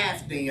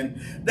Gaffney, and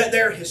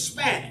they're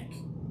Hispanic.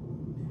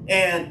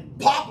 And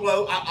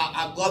Pablo,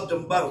 I loved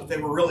them both. They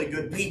were really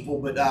good people,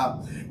 but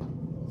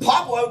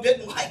Pablo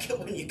didn't like it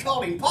when you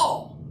called him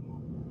Paul.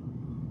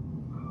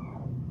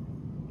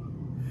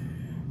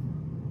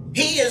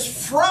 He is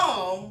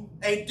from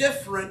a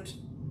different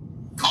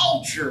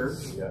culture,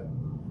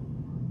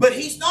 but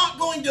he's not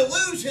going to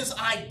lose his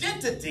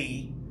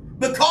identity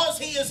because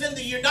he is in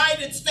the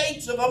United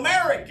States of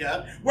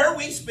America where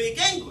we speak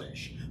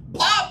English.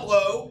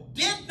 Pablo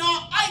did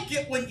not like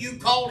it when you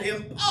called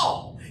him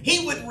Paul.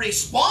 He would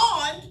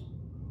respond,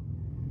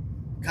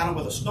 kind of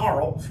with a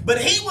snarl,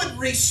 but he would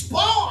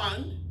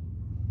respond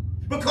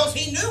because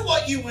he knew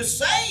what you were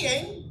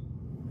saying.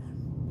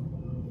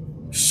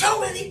 So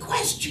many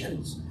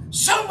questions.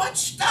 So much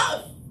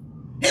stuff.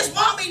 His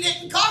mommy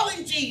didn't call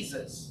him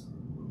Jesus.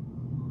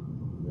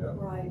 Yeah.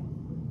 Right.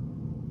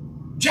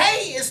 J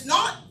is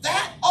not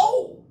that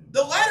old.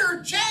 The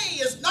letter J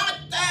is not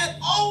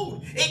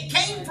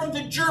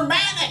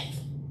Germanic.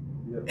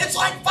 It's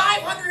like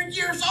 500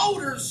 years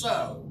old or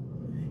so.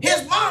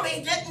 His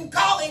mommy didn't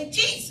call him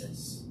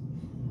Jesus.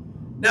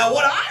 Now,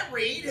 what I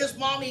read, his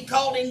mommy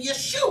called him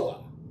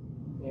Yeshua.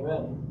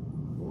 Amen.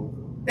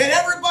 And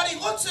everybody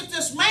looks at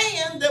this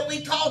man that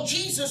we call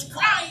Jesus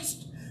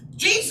Christ.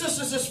 Jesus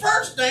is his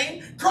first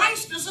name.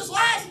 Christ is his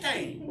last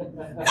name.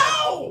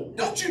 No!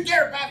 Don't you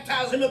dare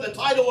baptize him in the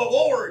title of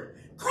Lord.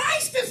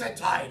 Christ is a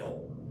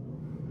title.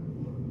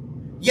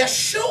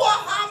 Yeshua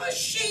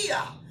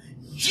HaMashiach.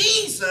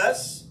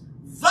 Jesus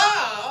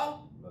the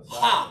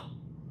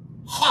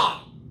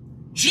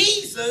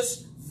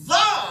Jesus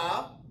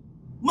the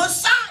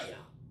Messiah.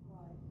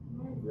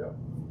 Yep.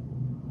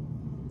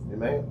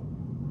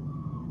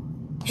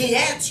 Amen. He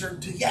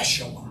answered to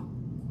Yeshua.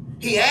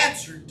 He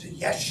answered to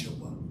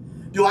Yeshua.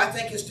 Do I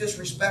think it's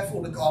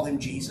disrespectful to call him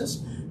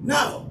Jesus?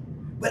 No.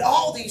 But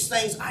all these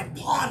things I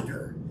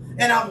ponder.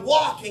 And I'm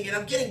walking and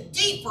I'm getting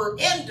deeper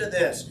into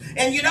this.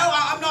 And you know,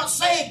 I'm not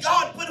saying,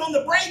 God, put on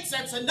the brakes,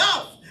 that's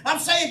enough. I'm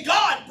saying,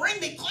 God, bring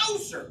me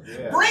closer.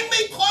 Yeah. Bring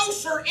me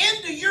closer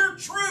into your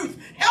truth.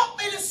 Help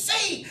me to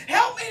see.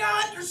 Help me to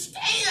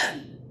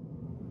understand.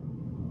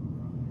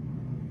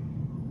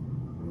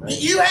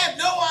 You have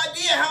no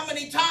idea how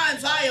many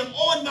times I am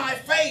on my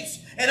face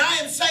and I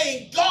am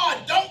saying,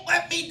 God, don't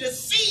let me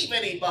deceive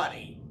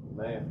anybody.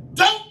 Amen.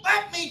 Don't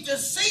let me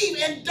deceive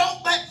and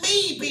don't let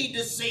me be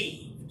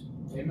deceived.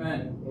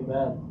 Amen.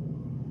 Amen.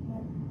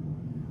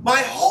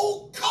 My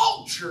whole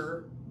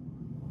culture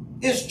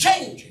is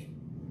changing.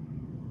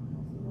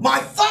 My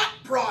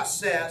thought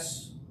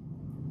process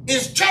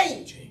is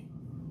changing.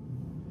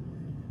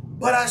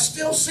 But I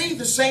still see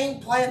the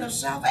same plan of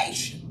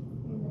salvation.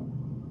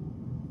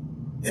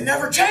 It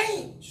never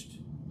changed.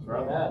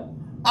 Amen.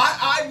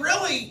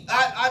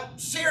 I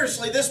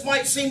seriously, this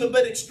might seem a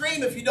bit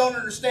extreme if you don't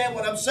understand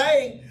what I'm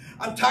saying.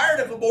 I'm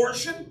tired of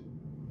abortion.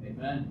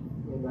 Amen.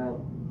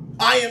 Amen.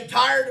 I am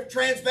tired of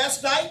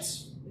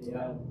transvestites.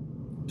 Yeah.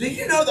 Do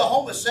you know the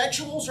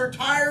homosexuals are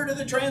tired of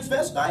the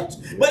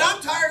transvestites? But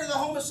I'm tired of the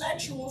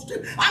homosexuals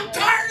too. I'm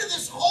tired of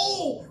this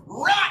whole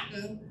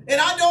rotten, and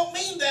I don't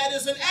mean that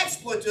as an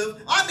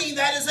expletive, I mean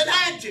that as an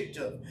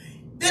adjective.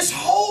 This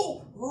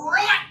whole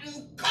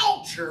rotten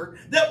culture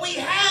that we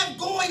have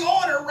going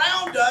on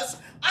around us,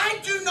 I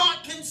do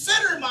not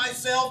consider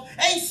myself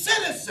a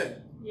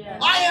citizen. Yes.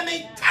 I am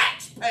a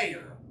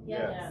taxpayer.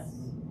 Yes.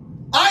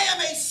 I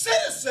am a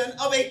citizen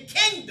of a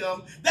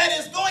kingdom that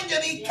is going to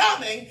be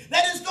coming,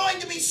 that is going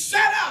to be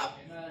set up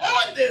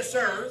on this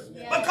earth,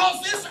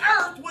 because this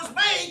earth was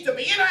made to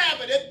be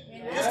inhabited.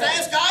 Just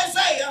ask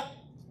Isaiah.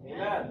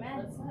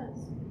 Amen.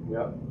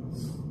 Yep.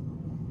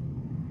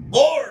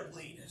 Lord,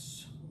 lead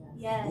us.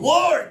 Yes.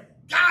 Lord,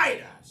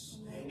 guide us.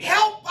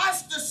 Help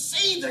us to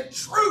see the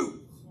truth.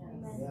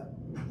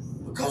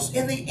 Because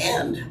in the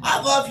end, I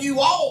love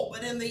you all,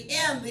 but in the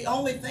end, the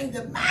only thing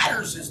that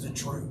matters is the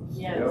truth.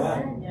 Yes.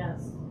 Amen.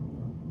 Yes.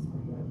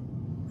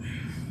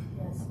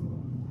 Yes.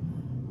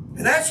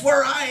 And that's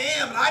where I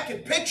am. And I can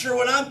picture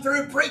when I'm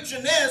through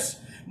preaching this,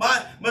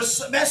 my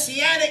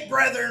Messianic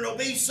brethren will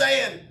be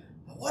saying,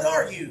 what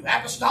are you,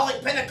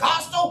 Apostolic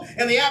Pentecostal?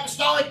 And the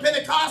Apostolic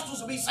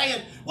Pentecostals will be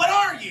saying, what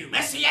are you,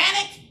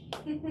 Messianic?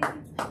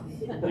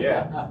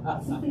 Yeah.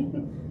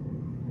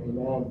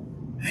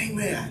 Amen.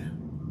 Amen.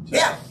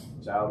 Yeah.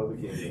 Child of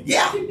the kingdom.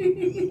 Yeah.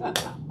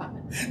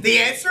 The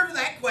answer to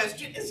that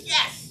question is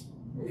yes.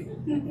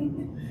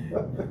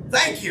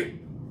 Thank you.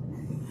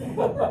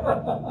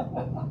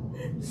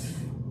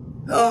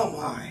 Oh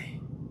my.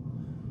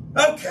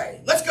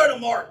 Okay, let's go to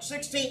Mark,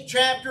 16th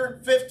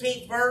chapter,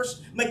 15th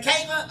verse.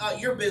 Michaela,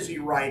 you're busy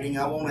writing.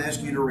 I won't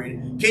ask you to read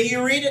it. Can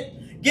you read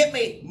it? Get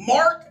me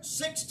Mark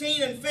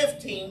 16 and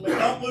 15, but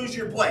don't lose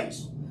your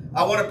place.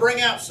 I want to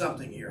bring out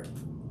something here.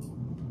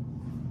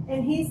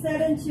 And he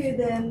said unto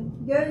them,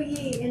 Go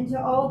ye into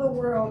all the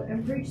world,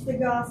 and preach the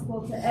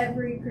gospel to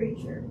every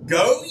creature.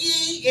 Go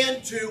ye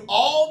into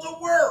all the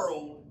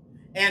world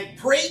and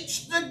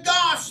preach the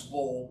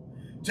gospel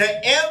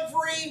to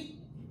every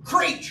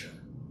creature.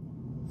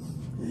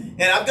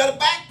 And I've got a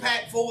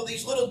backpack full of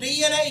these little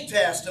DNA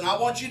tests, and I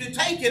want you to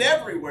take it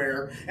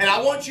everywhere. And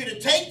I want you to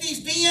take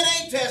these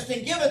DNA tests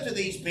and give it to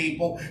these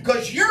people,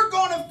 because you're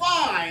going to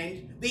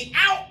find the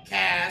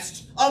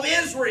outcasts of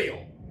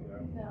Israel.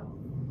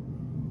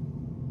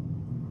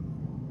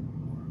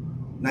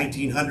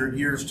 1900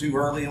 years too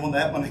early on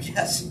that one, I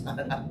guess.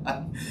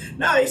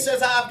 No, he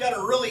says, I've got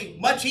a really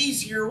much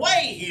easier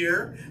way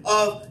here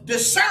of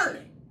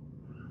discerning.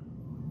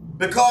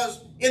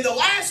 Because in the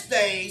last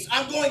days,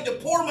 I'm going to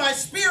pour my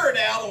spirit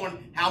out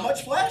on how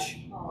much flesh?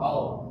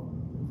 Oh.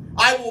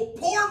 I will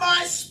pour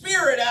my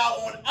spirit out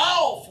on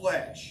all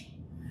flesh.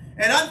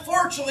 And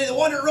unfortunately, the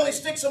one that really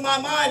sticks in my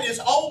mind is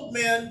old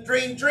men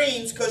dream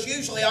dreams, because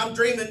usually I'm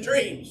dreaming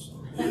dreams.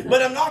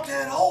 But I'm not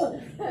that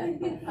old.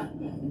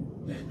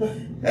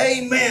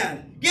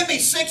 Amen. Give me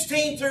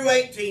 16 through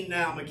 18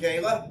 now,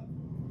 Michaela.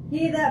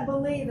 He that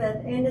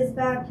believeth and is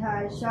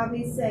baptized shall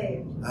be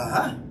saved,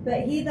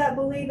 but he that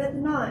believeth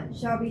not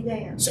shall be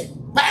damned. See,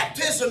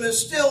 baptism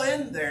is still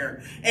in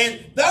there.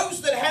 And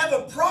those that have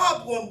a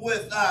problem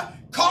with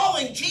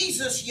calling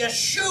Jesus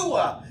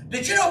Yeshua,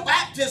 did you know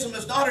baptism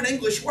is not an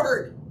English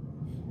word?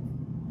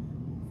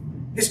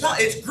 It's not.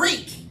 It's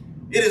Greek.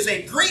 It is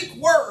a Greek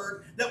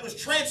word that was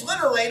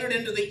transliterated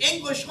into the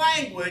English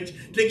language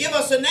to give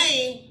us a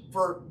name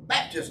for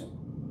baptism.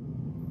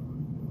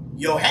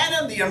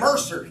 Yohanan the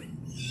Immerser.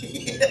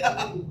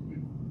 Yeah.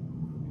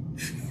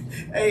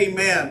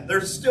 Amen.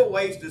 There's still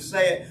ways to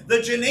say it.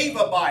 The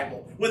Geneva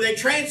Bible. When they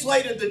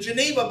translated the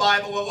Geneva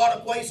Bible, a lot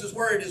of places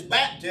where it is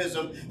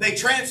baptism, they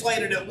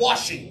translated it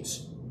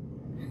washings.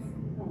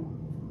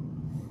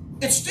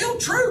 It's still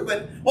true,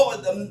 but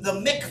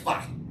the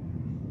mikvah.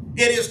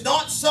 It is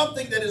not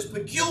something that is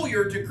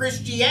peculiar to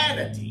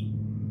Christianity.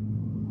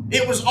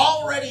 It was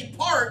already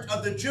part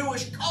of the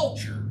Jewish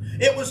culture.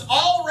 It was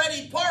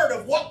already part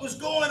of what was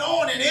going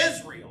on in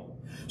Israel.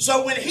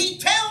 So when he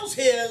tells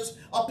his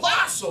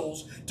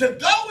apostles to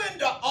go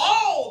into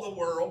all the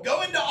world,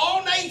 go into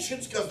all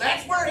nations, because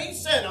that's where he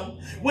sent them,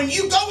 when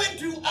you go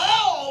into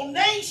all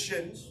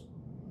nations,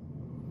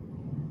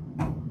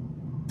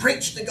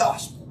 preach the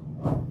gospel.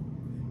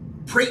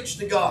 Preach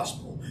the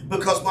gospel,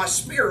 because my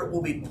spirit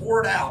will be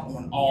poured out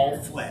on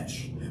all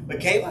flesh.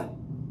 Michaela?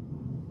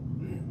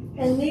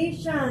 And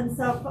these signs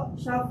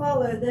shall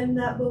follow them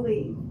that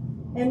believe.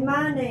 In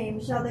my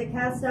name shall they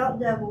cast out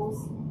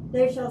devils.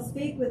 They shall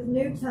speak with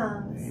new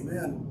tongues.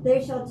 Amen.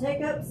 They shall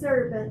take up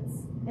serpents,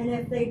 and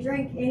if they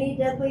drink any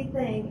deadly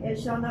thing, it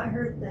shall not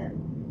hurt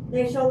them.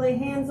 They shall lay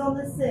hands on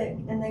the sick,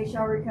 and they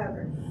shall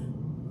recover.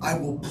 I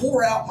will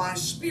pour out my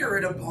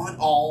spirit upon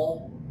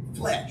all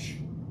flesh.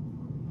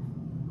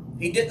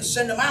 He didn't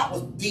send them out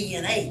with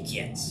DNA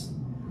kits.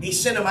 He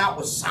sent them out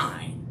with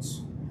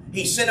signs.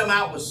 He sent them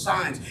out with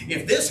signs.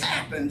 If this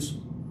happens,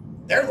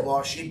 they're the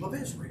lost sheep of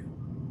Israel.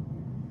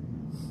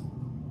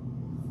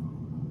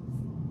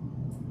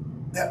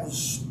 That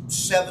was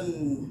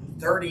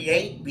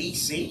 738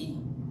 BC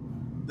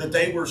that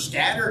they were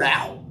scattered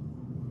out.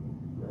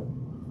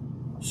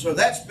 So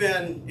that's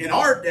been, in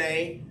our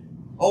day,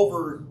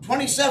 over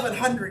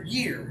 2,700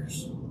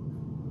 years.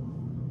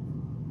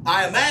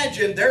 I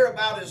imagine they're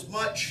about as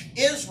much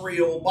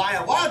Israel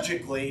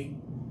biologically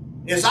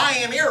as I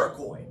am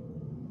Iroquois.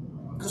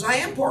 Because I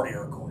am part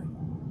Iroquois.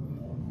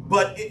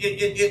 But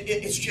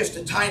it's just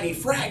a tiny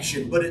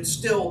fraction, but it's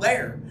still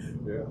there.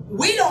 Yeah.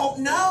 We don't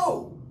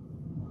know.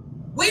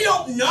 We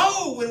don't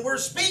know when we're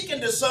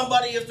speaking to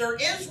somebody if they're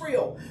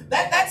Israel.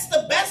 That's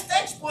the best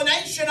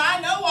explanation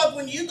I know of.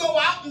 When you go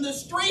out in the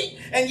street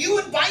and you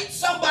invite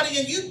somebody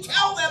and you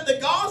tell them the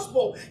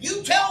gospel,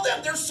 you tell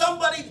them there's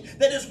somebody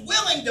that is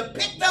willing to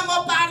pick them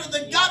up out of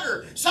the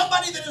gutter,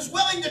 somebody that is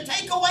willing to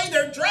take away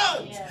their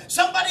drugs,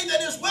 somebody that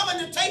is willing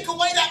to take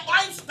away that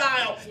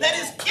lifestyle that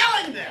is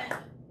killing them.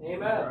 Amen.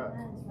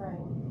 That's right.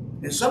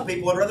 And some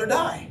people would rather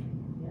die.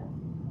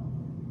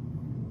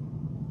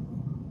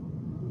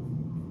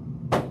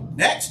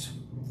 Next.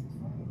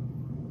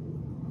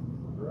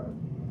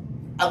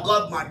 I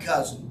love my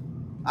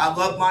cousin. I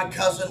love my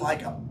cousin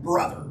like a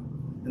brother.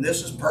 And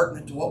this is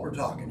pertinent to what we're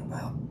talking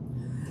about.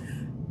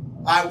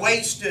 I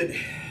wasted,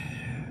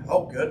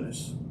 oh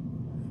goodness.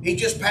 He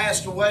just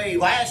passed away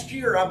last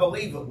year, I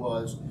believe it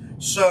was.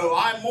 So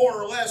I more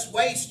or less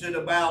wasted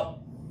about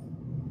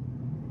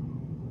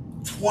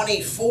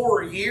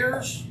 24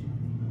 years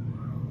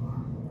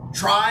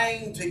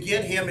trying to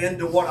get him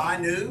into what I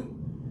knew.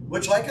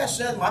 Which, like I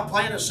said, my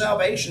plan of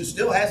salvation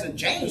still hasn't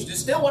changed.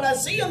 It's still what I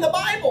see in the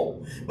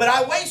Bible. But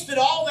I wasted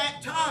all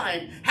that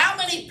time. How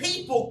many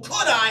people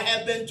could I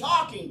have been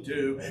talking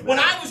to when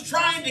I was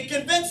trying to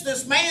convince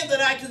this man that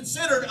I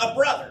considered a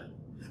brother?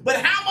 But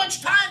how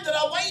much time did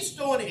I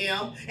waste on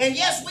him? And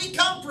yes, we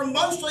come from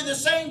mostly the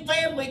same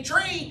family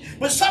tree,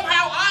 but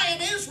somehow I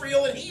am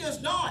Israel and he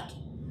is not.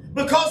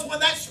 Because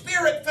when that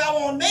spirit fell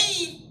on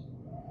me,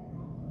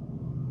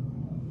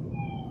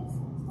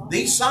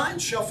 these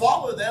signs shall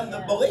follow them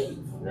that believe.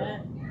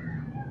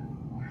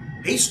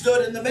 He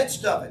stood in the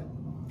midst of it.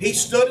 He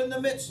stood in the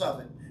midst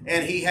of it.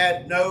 And he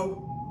had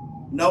no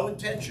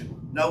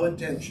intention. No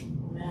intention.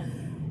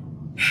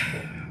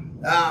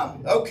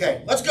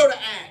 Okay, let's go to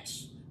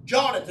Acts.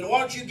 Jonathan, why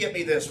don't you give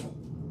me this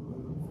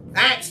one?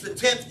 Acts, the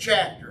 10th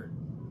chapter.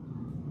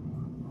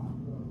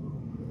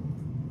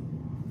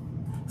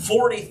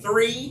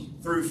 43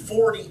 through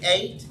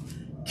 48.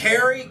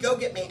 Carrie, go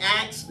get me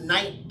Acts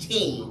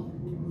 19.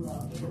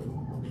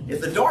 If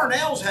the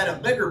Darnells had a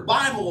bigger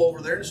Bible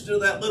over there instead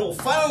of that little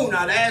phone,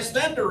 I'd ask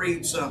them to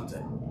read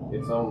something.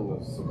 It's on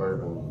the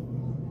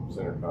Suburban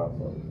Center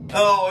console.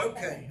 Oh,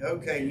 okay.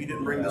 Okay, you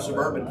didn't bring the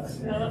Suburban.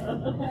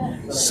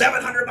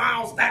 700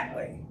 miles that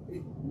way.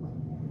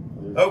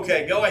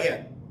 Okay, go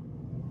ahead.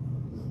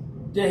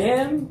 To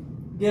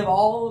him give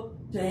all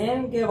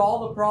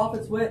the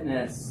prophets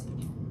witness,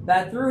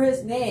 that through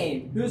his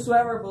name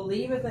whosoever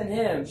believeth in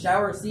him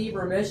shall receive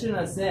remission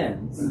of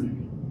sins.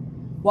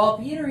 While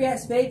Peter yet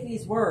spake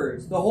these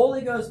words, the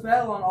Holy Ghost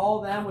fell on all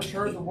them which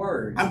heard the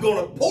word. I'm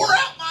going to pour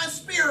out my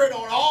spirit Spirit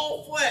on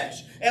all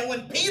flesh. And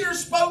when Peter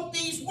spoke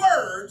these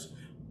words,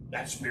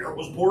 that Spirit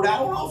was poured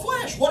out on all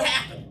flesh. What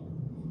happened?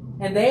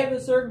 And they of the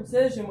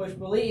circumcision which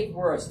believed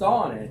were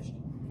astonished,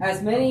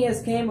 as many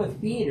as came with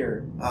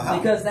Peter,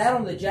 because that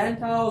on the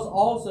Gentiles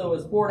also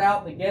was poured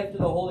out the gift of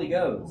the Holy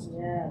Ghost.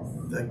 Yes.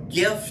 The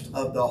gift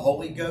of the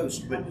Holy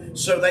Ghost. But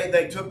so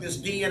they took this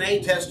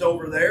DNA test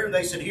over there, and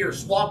they said, "Here,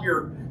 swab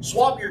your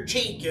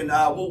cheek, and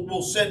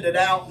we'll send it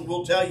out, and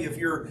we'll tell you if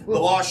you're the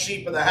lost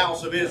sheep of the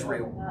house of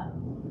Israel."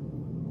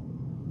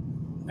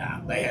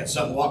 Nah, they had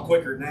something a lot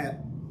quicker than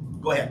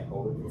that. Go ahead.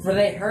 For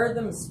they heard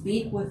them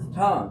speak with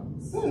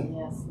tongues,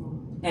 Yes.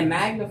 and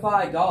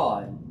magnify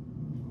God.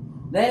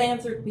 Then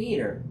answered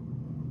Peter,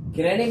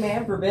 Can any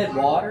man forbid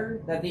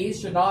water, that these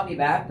should not be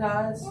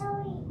baptized,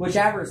 which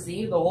have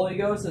received the Holy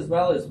Ghost as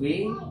well as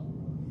we?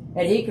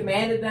 And he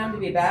commanded them to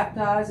be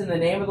baptized in the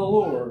name of the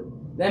Lord.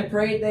 Then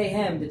prayed they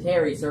him to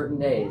tarry certain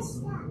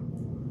days.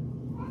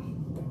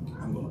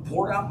 I'm going to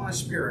pour out my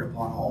Spirit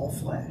upon all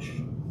flesh.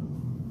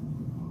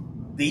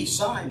 These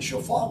signs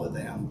shall follow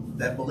them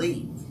that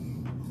believe.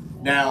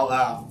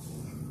 Now,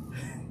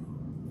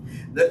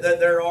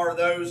 there are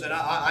those, and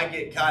I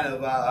get kind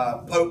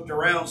of poked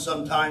around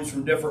sometimes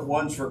from different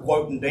ones for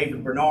quoting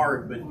David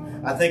Bernard, but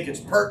I think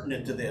it's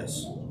pertinent to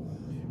this.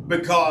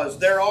 Because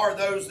there are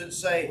those that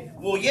say,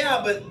 well,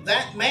 yeah, but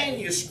that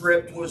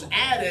manuscript was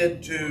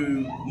added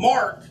to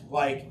Mark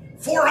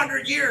like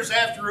 400 years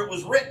after it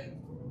was written.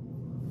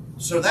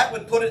 So that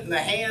would put it in the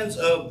hands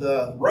of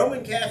the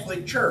Roman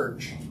Catholic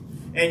Church.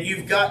 And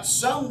you've got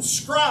some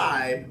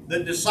scribe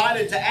that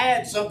decided to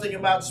add something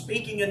about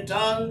speaking in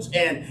tongues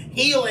and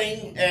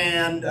healing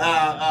and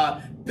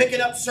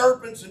picking up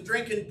serpents and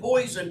drinking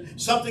poison,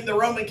 something the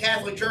Roman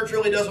Catholic Church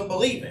really doesn't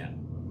believe in.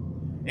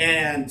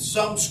 And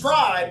some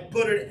scribe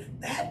put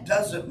it, that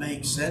doesn't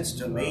make sense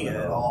to me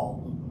at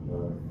all.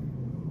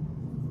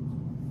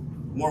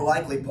 More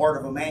likely part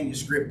of a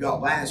manuscript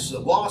got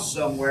lost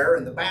somewhere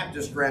and the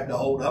Baptists grabbed a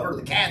hold of it, or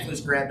the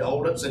Catholics grabbed a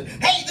hold of it and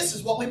said, hey, this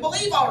is what we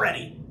believe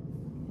already.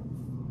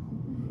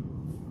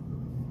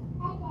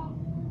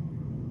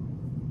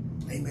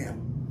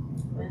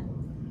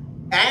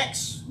 Amen.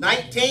 Acts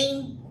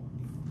 19,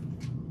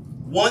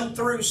 1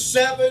 through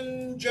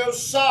 7,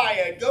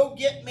 Josiah, go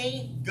get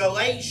me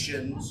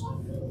Galatians,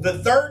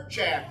 the 3rd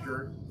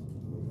chapter.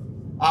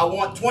 I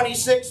want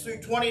 26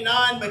 through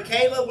 29.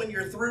 Michaela, when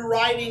you're through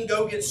writing,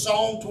 go get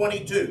Psalm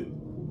 22.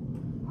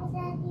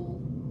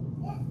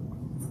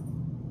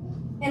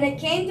 And it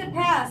came to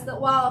pass that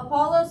while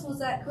Apollos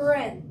was at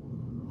Corinth,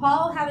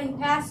 Paul, having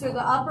passed through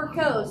the upper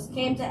coast,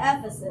 came to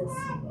Ephesus.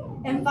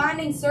 And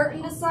finding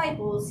certain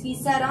disciples, he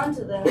said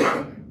unto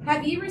them,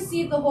 Have ye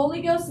received the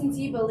Holy Ghost since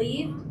ye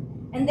believed?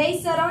 And they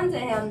said unto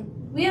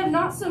him, We have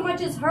not so much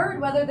as heard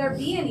whether there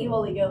be any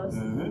Holy Ghost.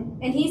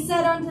 And he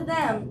said unto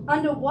them,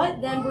 Unto what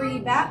then were ye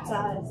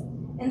baptized?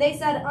 And they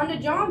said, Unto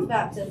John's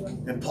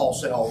baptism. And Paul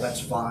said, oh,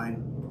 that's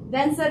fine.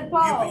 Then said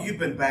Paul, You've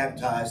been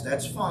baptized,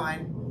 that's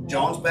fine.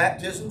 John's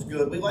baptism's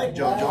good. We like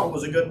John. John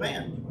was a good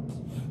man.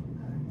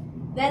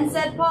 Then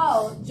said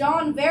Paul,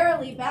 John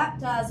verily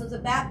baptized with a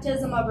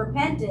baptism of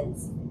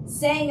repentance,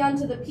 saying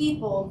unto the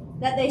people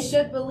that they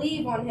should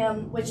believe on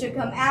him which should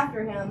come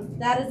after him,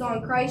 that is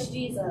on Christ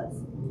Jesus.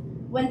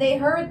 When they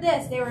heard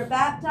this, they were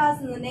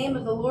baptized in the name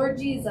of the Lord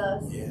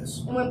Jesus.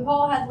 Yes. And when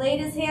Paul had laid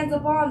his hands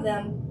upon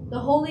them,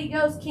 the Holy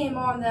Ghost came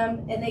on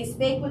them, and they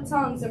spake with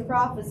tongues and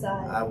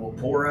prophesied. I will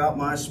pour out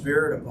my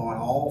Spirit upon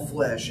all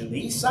flesh, and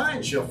these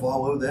signs shall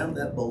follow them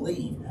that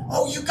believe.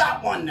 Oh, you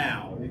got one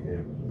now.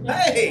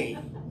 Hey!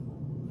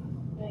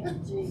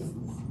 Jesus.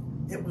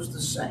 It was the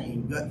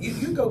same.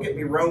 You go get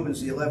me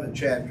Romans, the 11th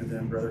chapter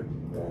then, brother.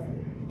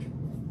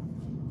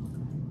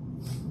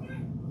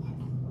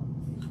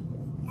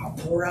 I'll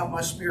pour out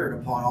my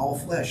Spirit upon all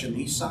flesh, and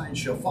these signs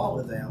shall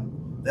follow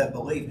them that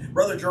believe.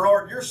 Brother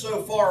Gerard, you're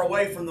so far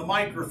away from the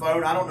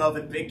microphone, I don't know if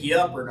it'd pick you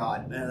up or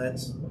not. Man,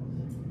 that's...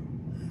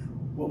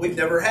 Well, we've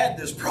never had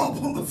this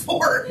problem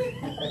before.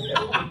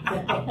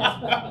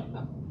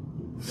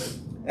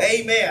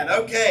 Amen.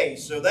 Okay,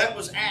 so that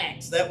was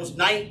Acts. That was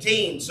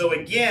 19. So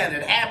again,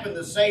 it happened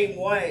the same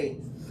way.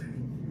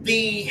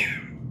 The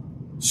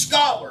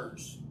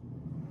scholars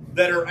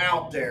that are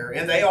out there,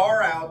 and they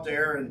are out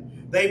there,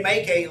 and they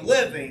make a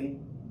living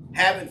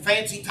having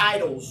fancy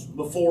titles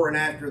before and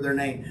after their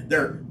name.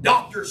 They're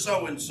Dr.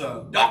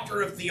 So-and-so,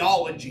 Doctor of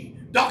Theology,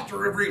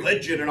 Doctor of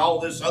Religion, and all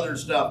this other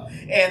stuff.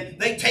 And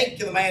they take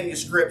the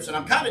manuscripts, and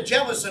I'm kind of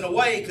jealous in a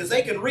way because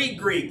they can read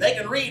Greek, they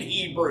can read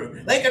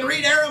Hebrew, they can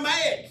read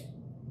Aramaic.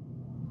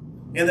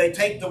 And they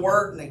take the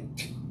word and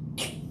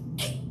they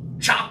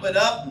chop it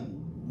up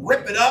and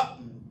rip it up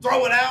and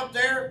throw it out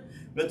there.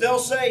 But they'll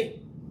say,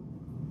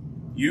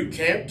 you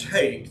can't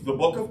take the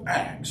book of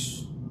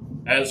Acts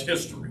as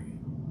history.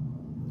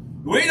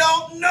 We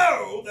don't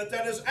know that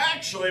that is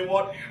actually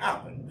what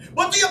happened.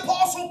 But the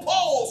Apostle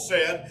Paul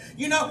said,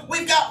 you know,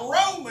 we've got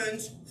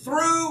Romans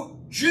through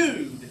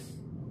Jude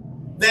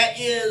that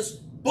is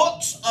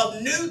books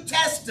of New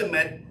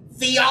Testament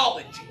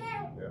theology.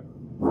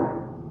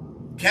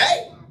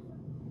 Okay?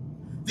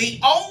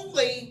 The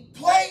only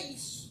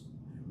place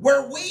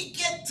where we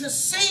get to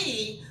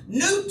see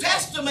New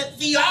Testament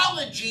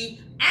theology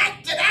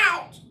acted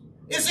out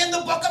is in the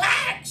book of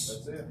Acts.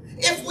 That's it.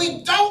 If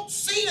we don't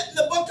see it in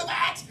the book of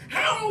Acts,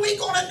 how are we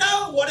going to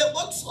know what it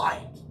looks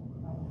like?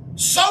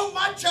 So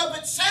much of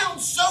it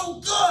sounds so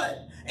good,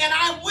 and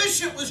I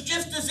wish it was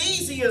just as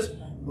easy as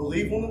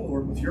believe on the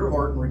Lord with your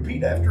heart and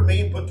repeat after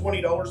me and put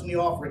 $20 in the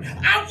offering.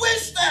 I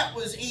wish that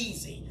was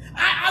easy.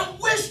 I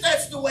wish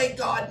that's the way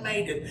God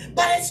made it,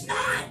 but it's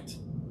not.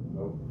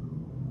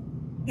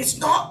 It's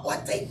not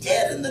what they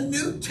did in the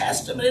New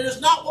Testament. It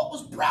is not what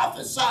was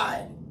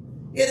prophesied.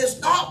 It is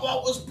not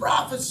what was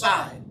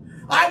prophesied.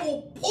 I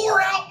will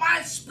pour out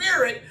my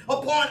Spirit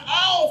upon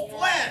all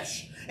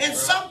flesh. And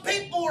some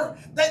people,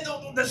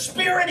 the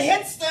Spirit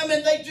hits them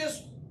and they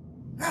just,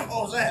 what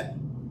was that?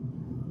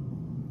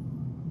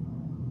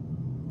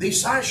 These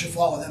signs shall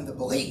follow them that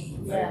believe.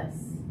 Yes.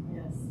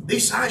 Yes.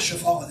 These signs shall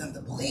follow them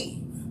that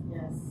believe.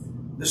 Yes.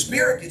 The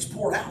Spirit gets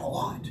poured out a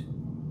lot.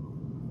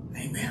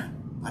 Amen.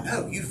 I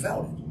know, you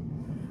felt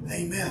it.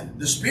 Amen.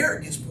 The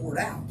Spirit gets poured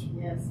out.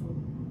 Yes.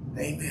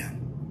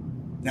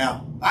 Amen.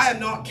 Now, I am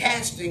not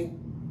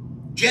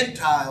casting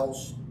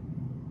Gentiles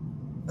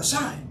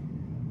aside.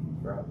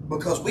 Right.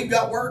 Because we've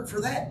got word for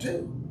that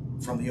too.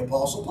 From the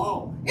Apostle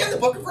Paul. In the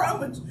book of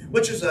Romans.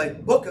 Which is a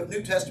book of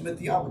New Testament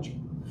theology.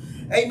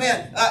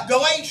 Amen.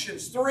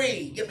 Galatians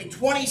 3. Give me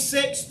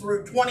 26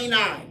 through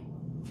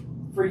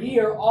 29. For ye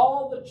are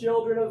all the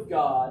children of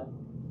God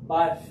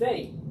by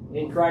faith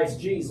in Christ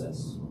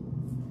Jesus.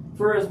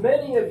 For as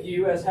many of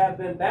you as have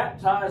been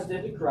baptized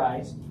into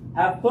Christ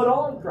have put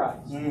on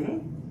Christ.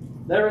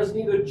 There is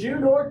neither Jew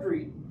nor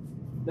Greek.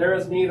 There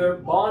is neither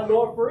bond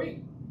nor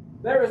free.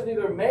 There is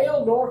neither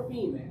male nor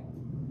female.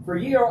 For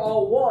ye are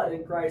all one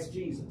in Christ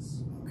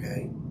Jesus.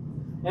 Okay.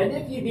 And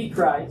if ye be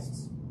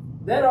Christ's,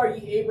 then are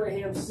ye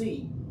Abraham's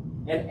seed,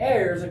 and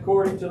heirs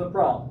according to the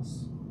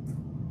promise.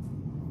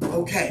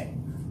 Okay.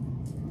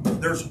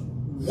 There's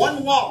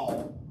one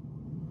law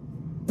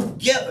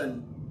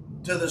given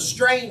to the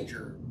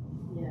stranger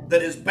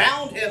that has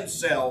bound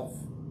himself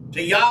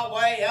to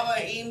Yahweh,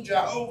 Elohim,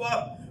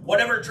 Jehovah,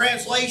 whatever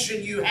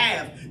translation you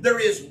have. There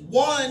is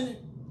one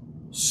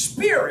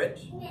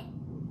Spirit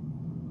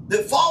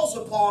that falls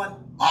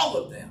upon all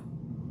of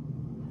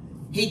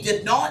them. He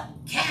did not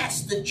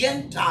cast the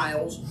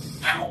Gentiles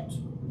out.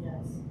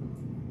 Yes.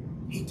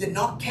 He did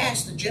not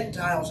cast the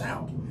Gentiles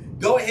out.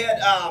 Go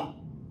ahead,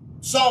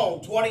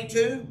 Psalm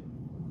 22.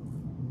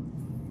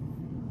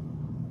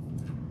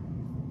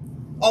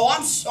 Oh,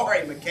 I'm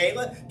sorry,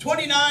 Michaela.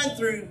 29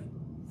 through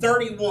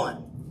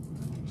 31.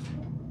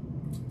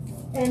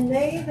 And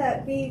they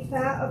that be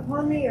fat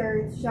upon the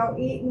earth shall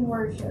eat and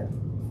worship.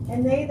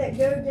 And they that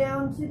go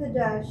down to the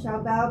dust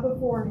shall bow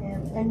before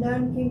him, and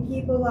none can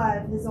keep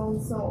alive his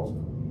own soul.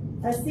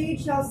 A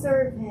seed shall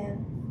serve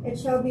him, it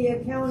shall be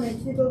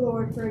accounted to the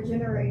Lord for a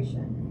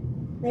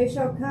generation. They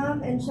shall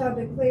come and shall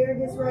declare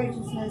his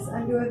righteousness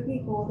unto a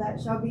people that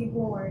shall be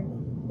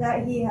born,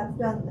 that he hath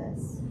done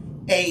this.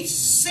 A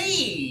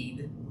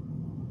seed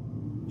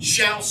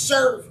shall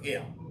serve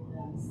him.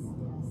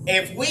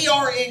 If we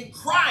are in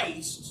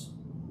Christ,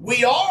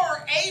 we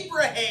are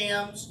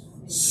Abraham's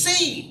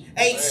seed.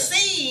 A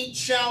seed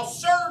shall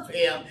serve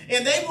him,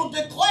 and they will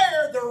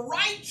declare the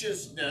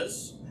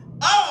righteousness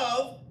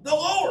of the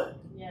Lord.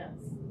 Yes.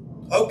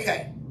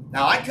 Okay.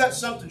 Now I cut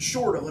something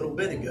short a little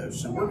bit ago,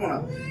 so we're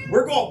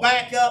gonna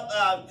back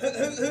up.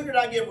 Who did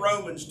I give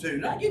Romans to?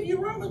 Did I give you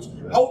Romans?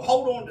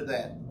 Hold on to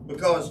that,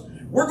 because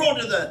we're going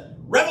to the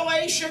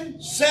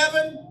Revelation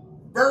 7,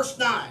 verse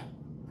 9.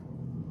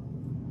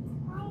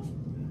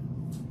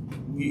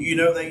 You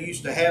know, they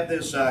used to have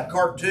this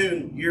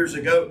cartoon years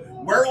ago.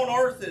 Where on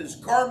earth is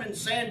Carmen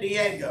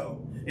Sandiego?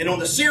 And on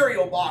the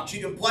cereal box,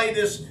 you can play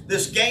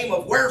this game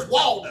of Where's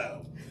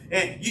Waldo?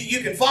 And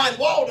you can find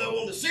Waldo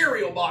on the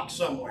cereal box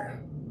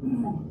somewhere.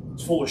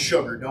 It's full of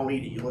sugar. Don't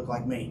eat it. You look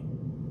like me.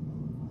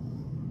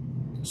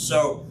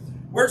 So,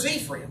 where's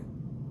Ephraim?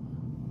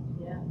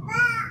 Yeah.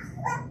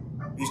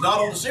 He's not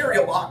on the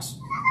cereal box.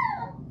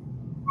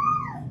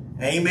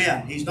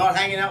 Amen. He's not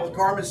hanging out with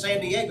Carmen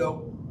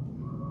Sandiego.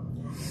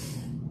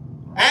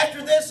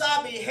 After this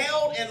I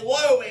beheld, and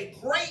lo, a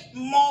great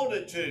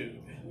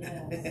multitude.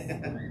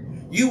 Yes.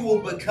 You will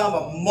become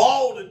a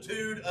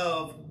multitude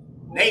of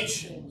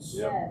nations.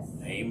 Yes.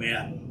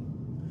 Amen.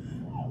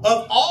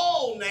 Of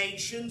all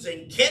nations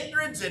and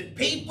kindreds and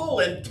people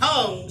and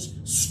tongues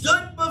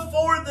stood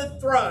before the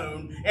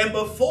throne and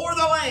before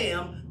the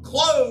Lamb,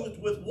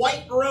 clothed with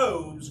white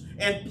robes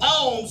and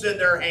palms in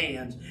their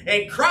hands,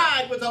 and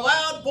cried with a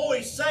loud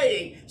voice,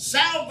 saying,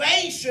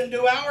 Salvation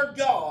to our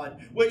God,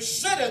 which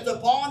sitteth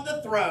upon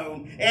the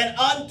throne, and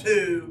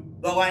unto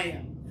the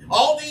Lamb.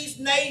 All these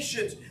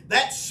nations,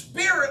 that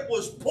Spirit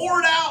was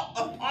poured out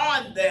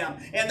upon them.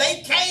 And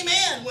they came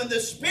in when the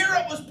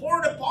Spirit was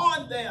poured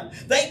upon them.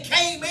 They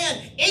came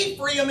in.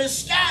 Ephraim is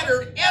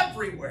scattered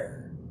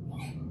everywhere.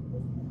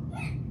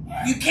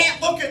 You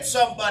can't look at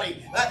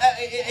somebody.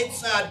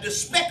 It's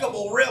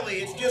despicable, really.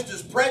 It's just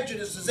as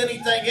prejudiced as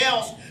anything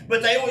else.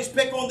 But they always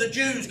pick on the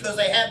Jews because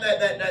they have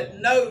that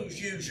nose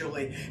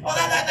usually. Well,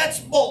 that's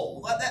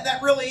bull.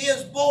 That really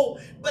is bull.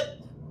 But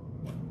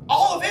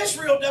all of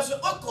Israel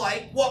doesn't look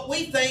like what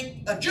we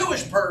think a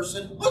Jewish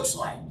person looks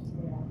like.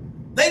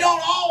 They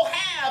don't all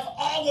have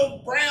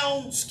olive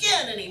brown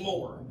skin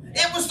anymore.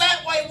 It was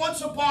that way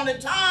once upon a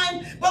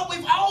time, but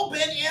we've all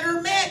been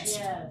intermixed.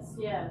 Yes,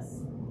 yes.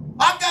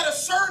 I've got a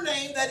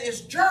surname that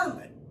is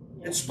German.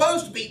 It's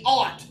supposed to be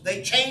Ott.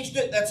 They changed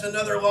it. That's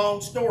another long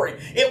story.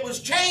 It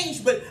was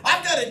changed, but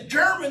I've got a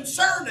German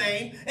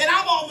surname, and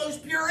I'm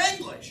almost pure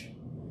English.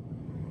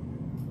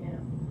 Yeah.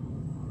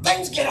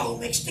 Things get all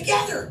mixed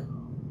together.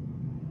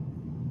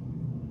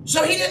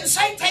 So he didn't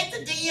say take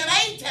the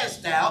DNA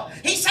test out.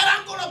 He said,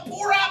 I'm going to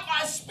pour out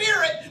my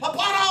spirit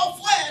upon all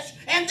flesh,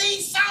 and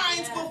these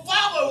signs will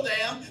follow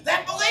them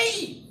that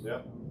believe.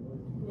 Yep.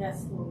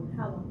 Yes, Lord.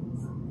 Hallelujah.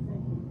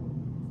 Thank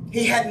you.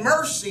 He had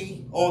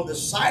mercy on the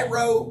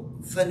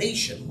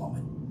Syro-Phoenician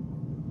woman.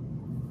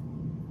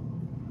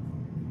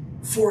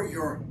 For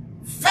your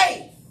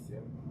faith,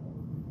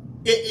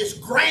 it is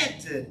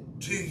granted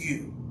to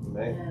you.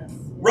 Amen. Yes.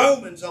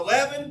 Romans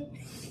 11,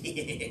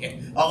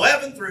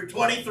 11 through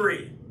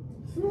 23.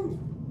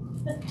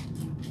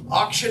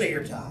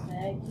 Auctioneer time.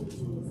 Thank you,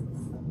 Jesus.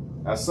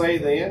 I say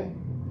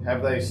then,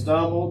 have they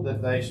stumbled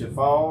that they should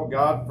fall?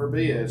 God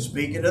forbid.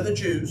 Speaking of the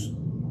Jews,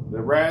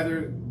 But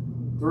rather,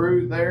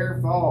 through their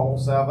fall,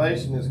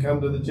 salvation has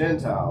come to the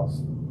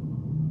Gentiles,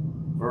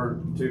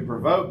 for to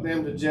provoke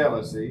them to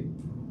jealousy.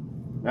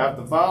 Now, if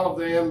the fall of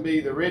them be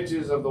the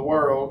riches of the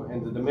world,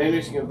 and the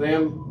diminishing of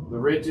them the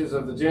riches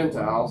of the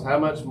Gentiles, how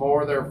much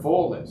more their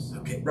fullness?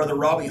 okay, Brother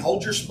Robbie,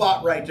 hold your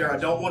spot right there. I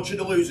don't want you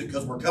to lose it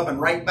because we're coming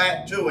right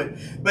back to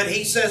it. But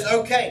he says,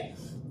 okay,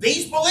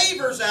 these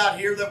believers out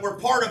here that were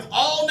part of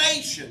all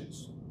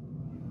nations,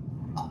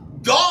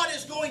 God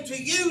is going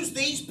to use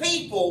these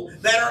people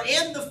that are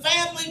in the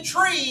family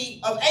tree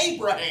of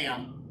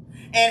Abraham,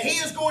 and he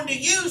is going to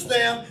use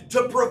them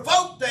to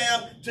provoke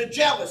them to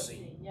jealousy.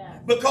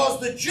 Yes. Because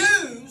the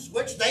Jews,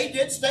 which they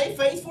did stay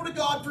faithful to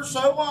God for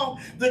so long,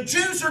 the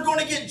Jews are going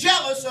to get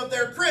jealous of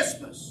their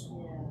Christmas.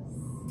 Yes.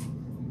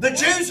 The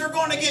Jews are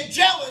going to get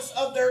jealous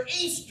of their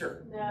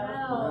Easter.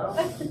 No.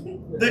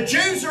 The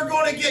Jews are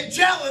going to get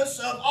jealous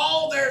of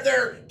all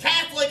their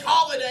Catholic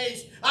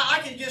holidays. I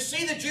can just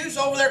see the Jews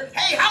over there.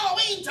 Hey,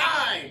 Halloween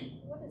time!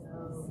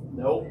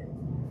 Nope.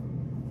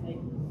 Thank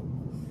you.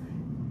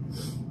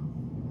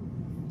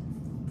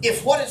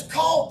 If what is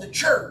called the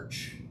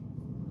church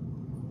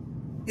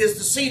is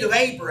the seed of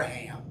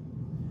Abraham,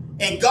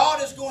 and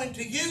God is going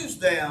to use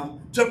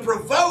them to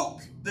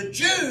provoke the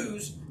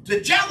Jews to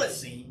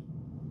jealousy,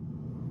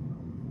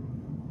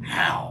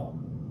 how?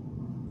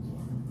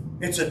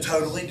 It's a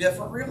totally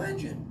different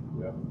religion.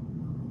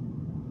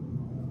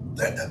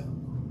 Yep.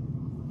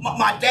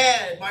 My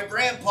dad, my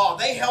grandpa,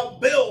 they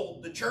helped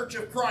build the Church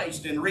of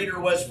Christ in Reeder,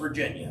 West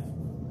Virginia.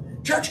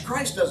 Church of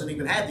Christ doesn't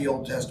even have the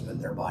Old Testament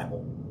in their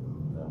Bible.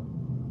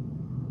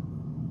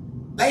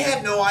 They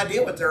have no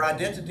idea what their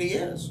identity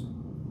is.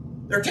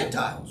 They're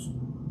Gentiles.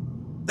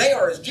 They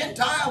are as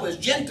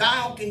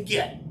Gentile can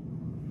get.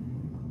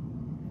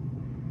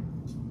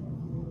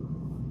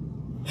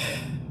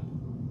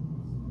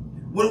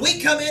 When we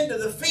come into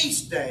the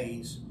feast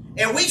days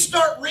and we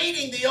start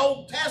reading the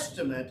Old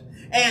Testament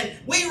and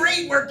we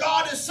read where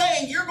God is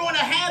saying you're going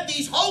to have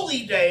these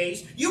holy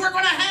days, you are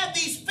going to have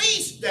these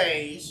feast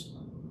days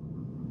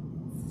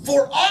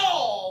for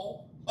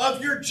all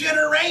of your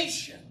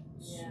generations.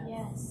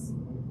 Yes.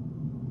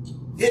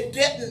 It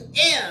didn't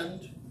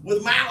end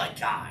with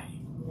Malachi.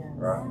 Yes.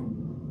 Right.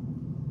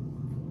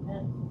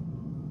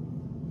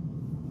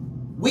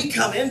 We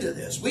come into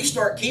this. We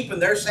start keeping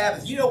their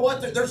Sabbath. You know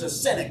what? There's a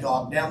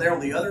synagogue down there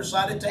on the other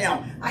side of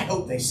town. I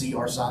hope they see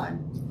our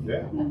sign.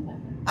 Yeah.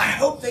 I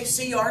hope they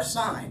see our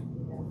sign.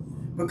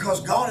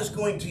 Because God is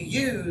going to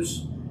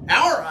use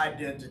our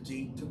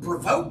identity to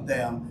provoke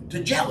them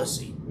to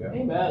jealousy. Yeah.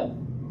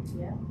 Amen.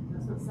 Yeah,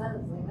 that's what it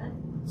says.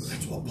 Amen.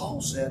 That's what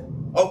Paul said.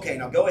 Okay,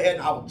 now go ahead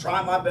and I will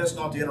try my best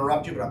not to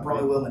interrupt you, but I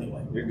probably will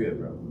anyway. You're good,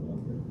 brother.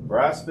 For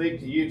I speak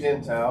to you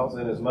Gentiles,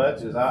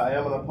 inasmuch as I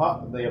am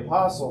the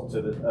apostle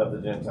of the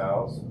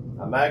Gentiles,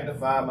 I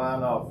magnify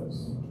mine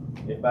office.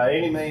 If by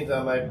any means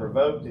I may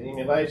provoke to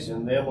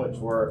emulation them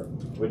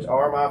which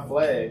are my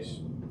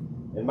flesh,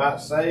 and might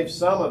save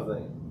some of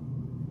them.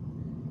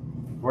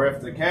 For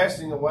if the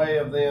casting away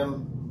of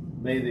them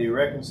be the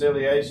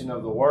reconciliation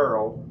of the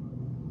world,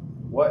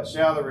 what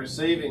shall the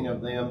receiving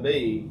of them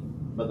be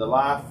but the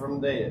life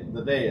from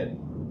the dead?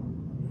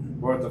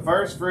 For if the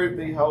first fruit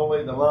be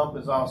holy, the lump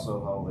is also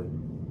holy.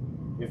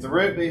 If the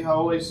root be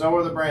holy, so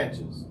are the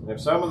branches. And if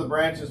some of the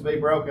branches be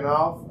broken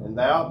off, and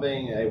thou,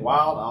 being a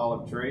wild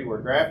olive tree, were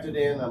grafted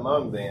in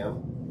among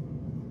them,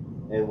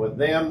 and with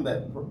them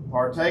that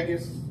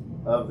partaketh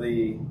of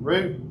the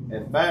root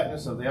and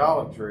fatness of the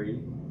olive tree,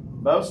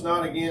 boast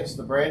not against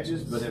the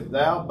branches, but if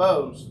thou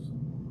boast,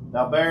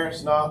 thou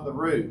bearest not the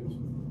root,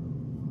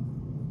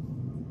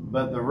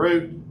 but the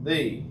root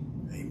thee.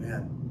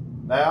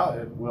 Amen. Thou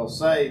it will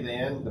say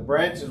then, the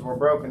branches were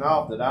broken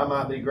off that I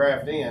might be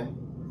grafted in.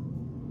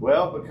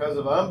 Well, because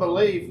of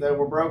unbelief they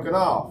were broken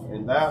off,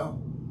 and thou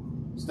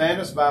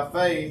standest by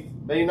faith.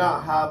 Be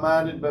not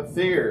high-minded, but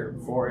fear.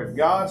 For if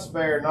God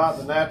spare not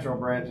the natural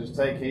branches,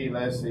 take heed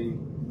lest he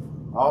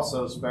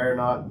also spare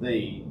not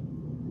thee.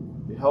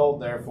 Behold,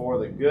 therefore,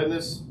 the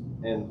goodness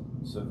and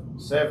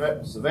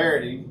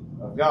severity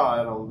of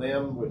God on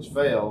them which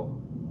fail,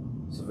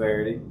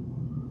 severity.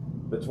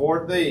 But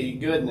toward thee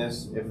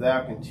goodness, if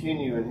thou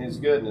continue in his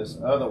goodness,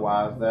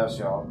 otherwise thou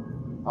shalt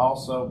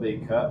also be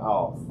cut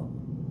off.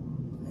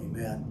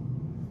 Amen.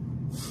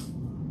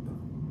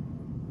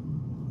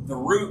 The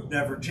root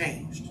never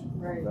changed.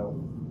 Right. No.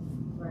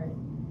 Right.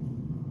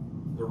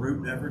 The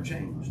root never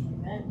changed.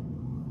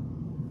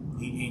 Amen.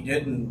 He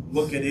didn't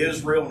look at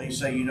Israel and he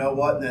say, you know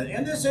what?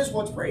 And this is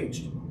what's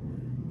preached.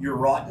 You're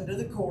rotten to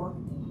the core.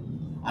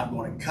 I'm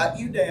going to cut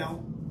you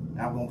down.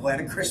 I'm going to plant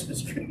a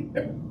Christmas tree.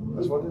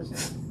 That's what it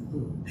is.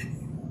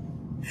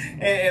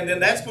 And then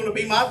that's going to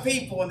be my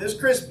people in this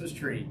Christmas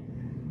tree.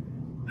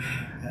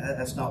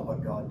 That's not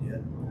what God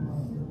did.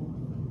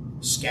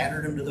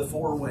 Scattered them to the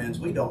four winds.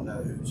 We don't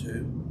know who's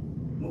who.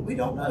 We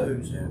don't know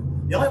who's who.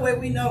 The only way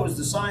we know is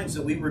the signs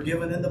that we were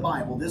given in the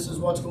Bible. This is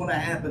what's going to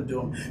happen to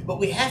them. But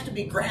we have to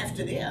be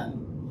grafted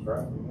in. That's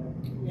right.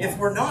 If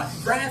we're not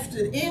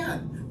grafted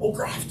in, well,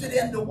 grafted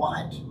into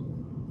what?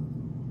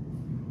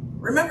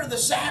 Remember the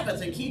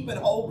Sabbath and keep it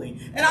holy.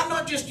 And I'm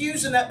not just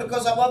using that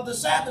because I love the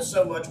Sabbath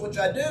so much, which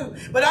I do.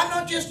 But I'm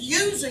not just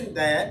using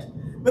that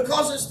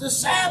because it's the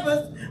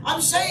Sabbath.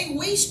 I'm saying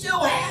we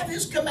still have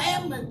His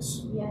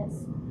commandments. Yes.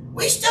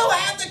 We still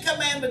have the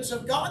commandments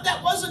of God.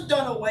 That wasn't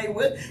done away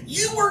with.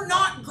 You were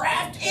not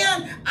grafted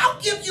in.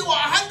 I'll give you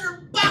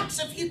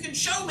 $100 if you can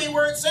show me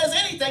where it says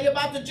anything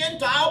about the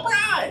Gentile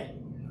bride.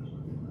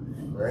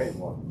 Great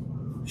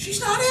one.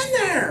 She's not in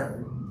there.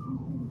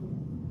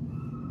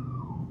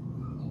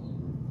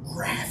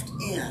 Graft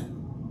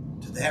in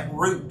to that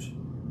root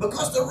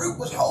because the root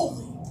was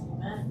holy.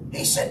 Amen.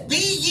 He said, be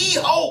ye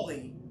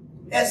holy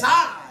as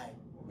I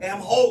am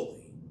holy.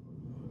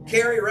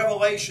 Carry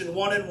Revelation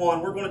 1 and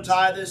 1. We're going to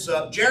tie this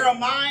up.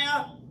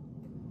 Jeremiah.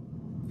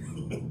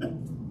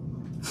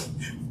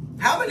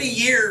 How many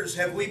years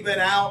have we been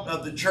out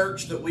of the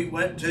church that we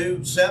went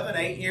to? 7,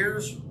 8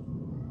 years?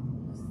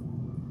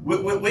 We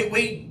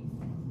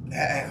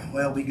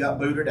got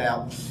booted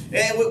out.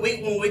 And when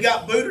we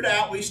got booted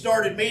out, we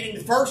started meeting.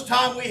 The first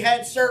time we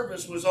had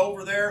service was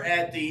over there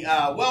at the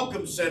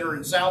Welcome Center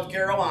in South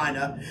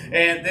Carolina.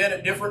 And then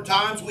at different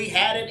times, we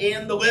had it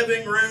in the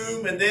living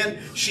room. And then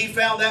she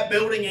found that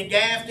building in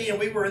Gaffney, and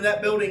we were in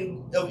that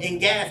building in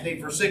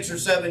Gaffney for 6 or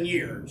 7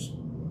 years.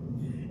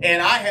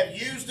 And I have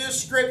used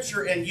this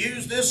scripture and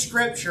used this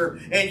scripture,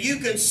 and you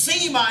can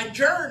see my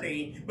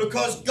journey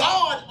because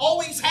God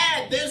always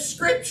had this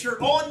scripture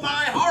on my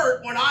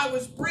heart when I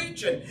was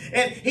preaching.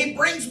 And He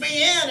brings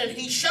me in and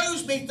He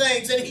shows me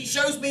things and He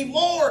shows me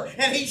more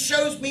and He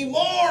shows me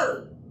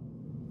more.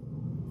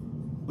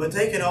 But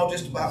they can all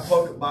just about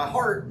quote it by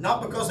heart,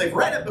 not because they've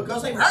read it,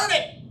 because they've heard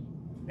it.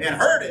 And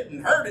heard it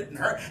and heard it and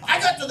heard it. I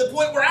got to the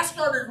point where I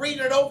started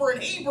reading it over in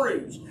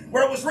Hebrews,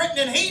 where it was written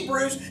in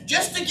Hebrews,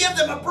 just to give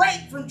them a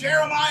break from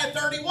Jeremiah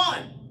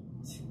 31.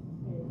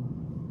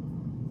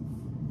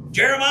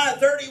 Jeremiah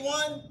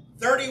 31,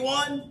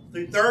 31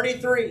 through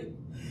 33.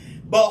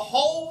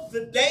 Behold,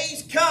 the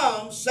days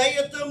come,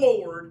 saith the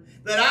Lord,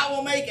 that I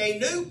will make a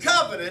new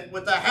covenant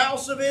with the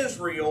house of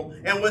Israel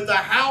and with the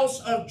house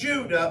of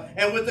Judah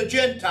and with the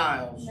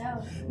Gentiles.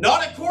 No.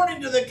 Not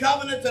according to the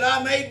covenant that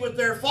I made with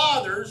their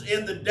fathers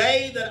in the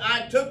day that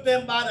I took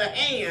them by the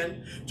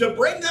hand to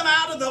bring them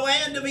out of the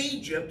land of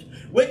Egypt,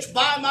 which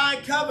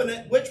my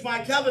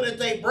covenant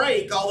they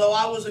break, although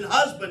I was an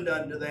husband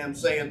unto them,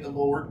 saith the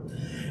Lord.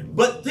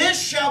 But this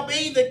shall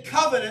be the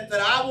covenant that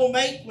I will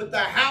make with the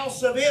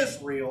house of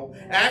Israel.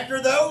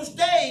 After those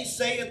days,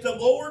 saith the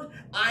Lord,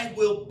 I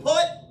will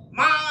put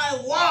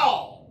my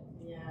law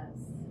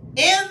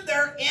in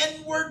their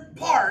inward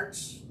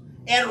parts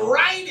and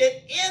write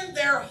it in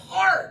their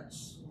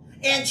hearts,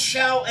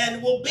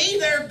 and will be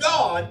their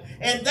God,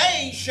 and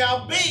they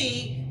shall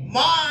be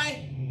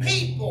my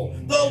people.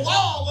 The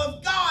law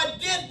of God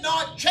did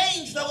not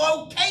change. The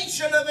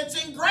location of its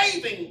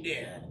engraving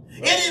did.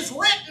 It is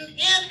written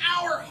in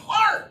our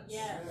hearts.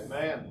 Yes.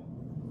 Amen.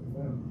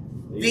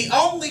 The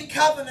only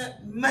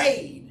covenant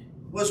made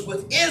was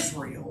with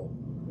Israel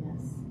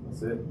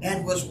That's it.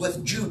 and was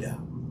with Judah.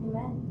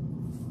 Amen.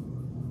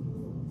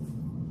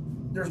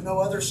 There's no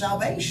other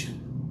salvation.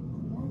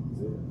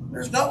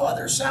 There's no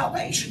other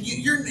salvation.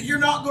 You're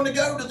not going to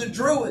go to the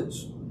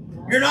Druids.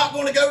 You're not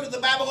going to go to the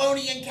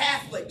Babylonian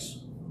Catholics.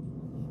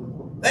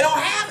 They don't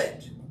have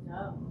it.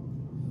 No.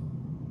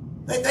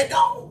 They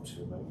don't.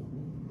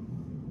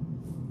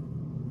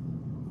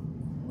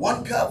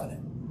 One covenant.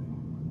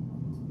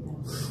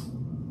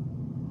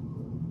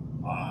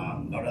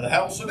 Go to the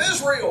house of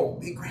Israel.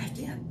 Be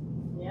grafted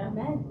in. Yeah.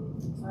 Amen.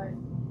 Right.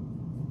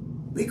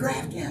 Be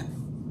grafted in.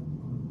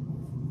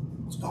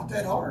 It's not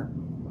that hard.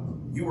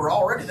 You were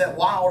already that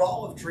wild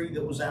olive tree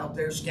that was out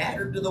there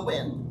scattered to the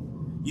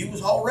wind. You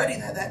was already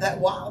that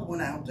wild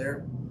one out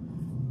there.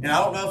 And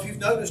I don't know if you've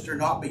noticed or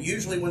not, but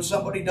usually when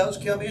somebody does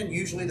come in,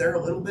 usually they're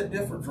a little bit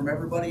different from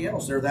everybody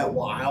else. They're that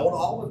wild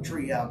olive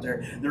tree out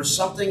there. There's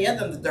something in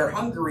them that they're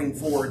hungering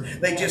for.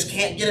 They just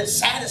can't get it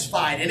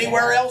satisfied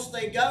anywhere else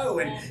they go.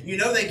 And, you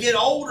know, they get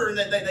older and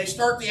they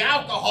start the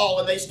alcohol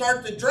and they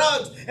start the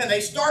drugs and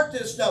they start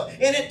this stuff.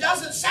 And it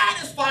doesn't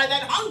satisfy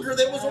that hunger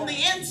that was on the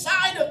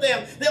inside of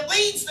them that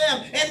leads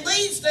them and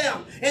leads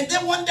them. And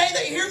then one day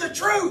they hear the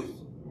truth.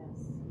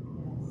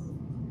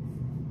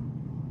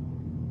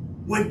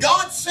 When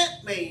God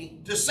sent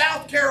me to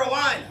South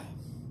Carolina,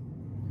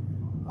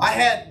 I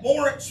had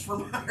warrants for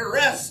my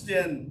arrest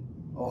in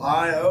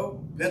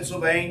Ohio,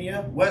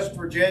 Pennsylvania, West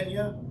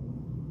Virginia,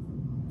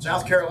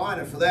 South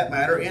Carolina for that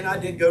matter, and I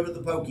did go to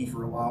the pokey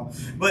for a while.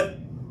 But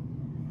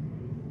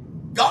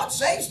God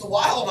saves the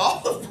wild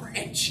olive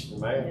branch.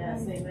 Amen.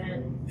 Yes,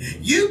 amen.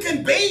 You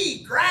can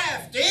be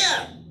grafted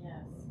in.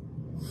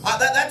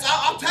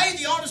 I'll tell you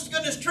the honest to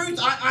goodness truth.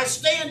 I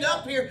stand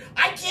up here.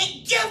 I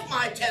can't give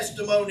my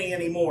testimony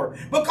anymore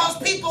because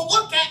people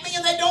look at me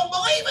and they don't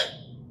believe it.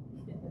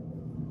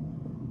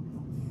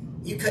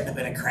 You couldn't have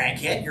been a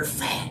crackhead. You're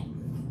fat.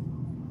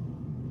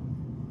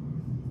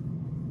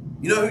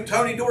 You know who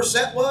Tony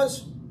Dorsett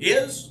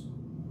is?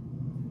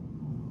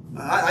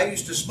 I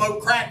used to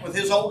smoke crack with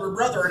his older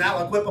brother in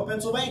Aliquippa,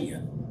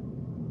 Pennsylvania.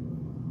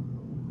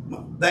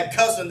 That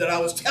cousin that I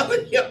was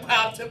telling you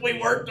about that we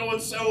worked on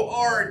so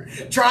hard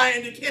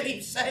trying to get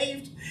him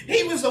saved,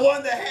 he was the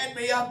one that had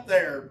me up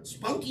there.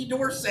 Spunky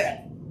Dorsett.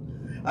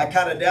 I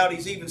kind of doubt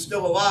he's even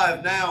still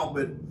alive now,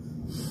 but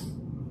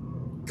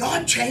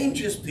God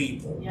changes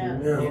people.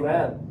 Yes.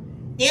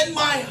 Amen. In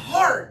my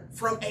heart,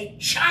 from a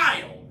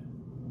child,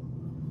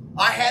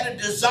 I had a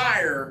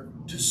desire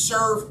to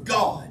serve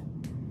God.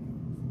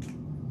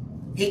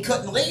 He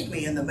couldn't lead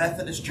me in the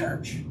Methodist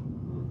church.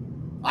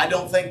 I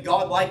don't think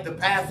God liked the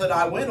path that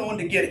I went on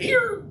to get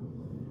here,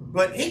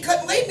 but He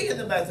couldn't lead me in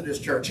the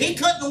Methodist church. He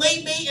couldn't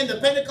lead me in the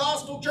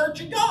Pentecostal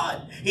Church of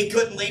God. He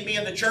couldn't lead me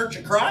in the Church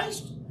of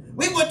Christ.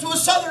 We went to a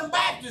Southern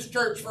Baptist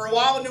church for a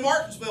while in New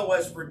Martinsville,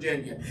 West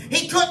Virginia.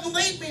 He couldn't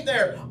lead me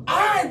there.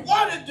 I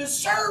wanted to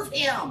serve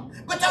Him,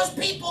 but those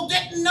people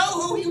didn't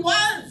know who He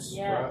was.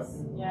 Yes,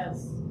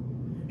 yes.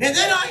 And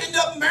then I end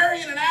up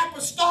marrying an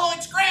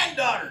apostolic's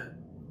granddaughter.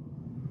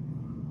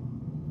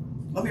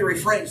 Let me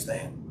rephrase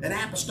that. An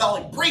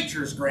apostolic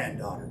preacher's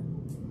granddaughter.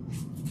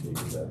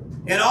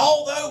 And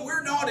although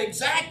we're not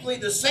exactly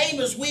the same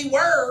as we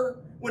were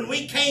when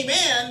we came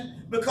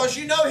in, because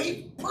you know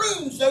He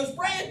prunes those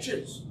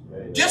branches.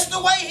 Just the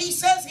way He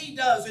says He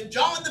does in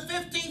John the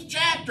 15th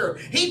chapter.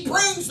 He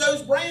prunes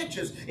those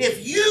branches.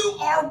 If you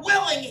are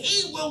willing,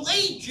 He will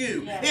lead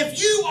you. If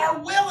you are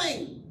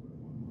willing,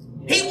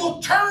 He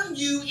will turn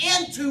you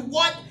into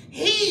what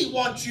He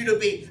wants you to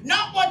be.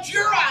 Not what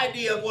your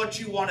idea of what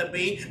you want to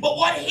be, but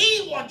what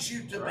He wants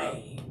you to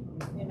be.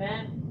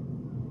 Amen.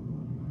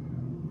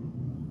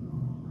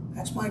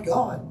 That's my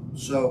God.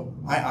 So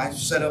I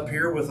sit up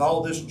here with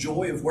all this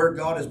joy of where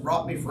God has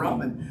brought me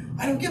from, and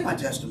I don't give my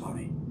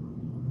testimony.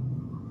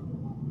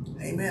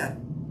 Amen.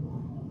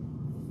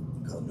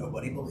 Because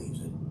nobody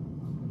believes it.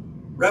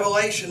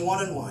 Revelation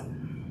 1:1.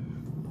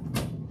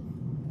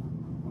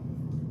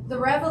 The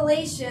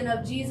revelation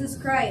of Jesus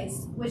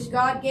Christ, which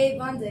God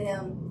gave unto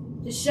Him,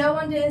 to show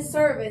unto His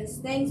servants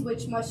things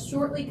which must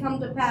shortly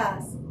come to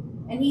pass.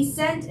 And He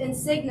sent and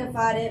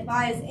signified it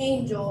by His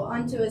angel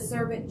unto His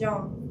servant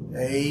John.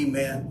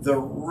 Amen. The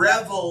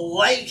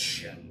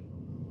revelation.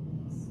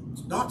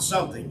 It's not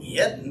something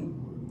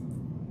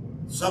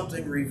hidden.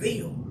 Something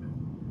revealed.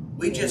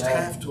 We just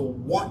have to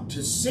want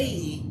to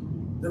see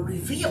the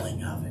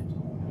revealing of it.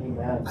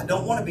 Amen. I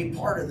don't want to be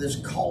part of this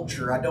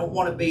culture. I don't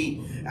want to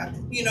be,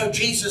 you know,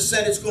 Jesus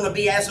said it's going to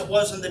be as it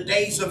was in the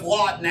days of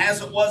Lot and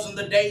as it was in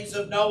the days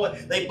of Noah.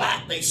 They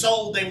bought, they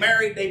sold, they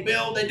married, they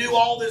build, they do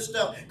all this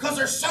stuff because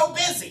they're so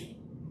busy.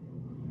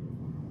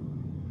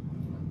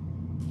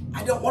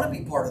 I don't want to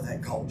be part of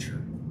that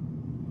culture.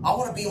 I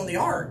want to be on the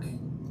ark.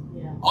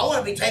 Yeah. I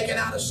want to be taken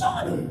out of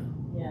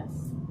Sodom. Yes.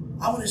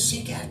 I want to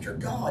seek after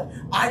God.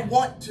 I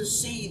want to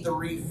see the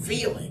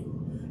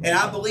revealing. And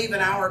I believe in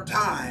our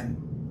time,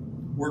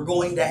 we're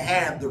going to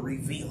have the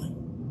revealing.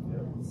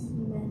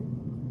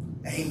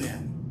 Amen.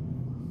 Amen.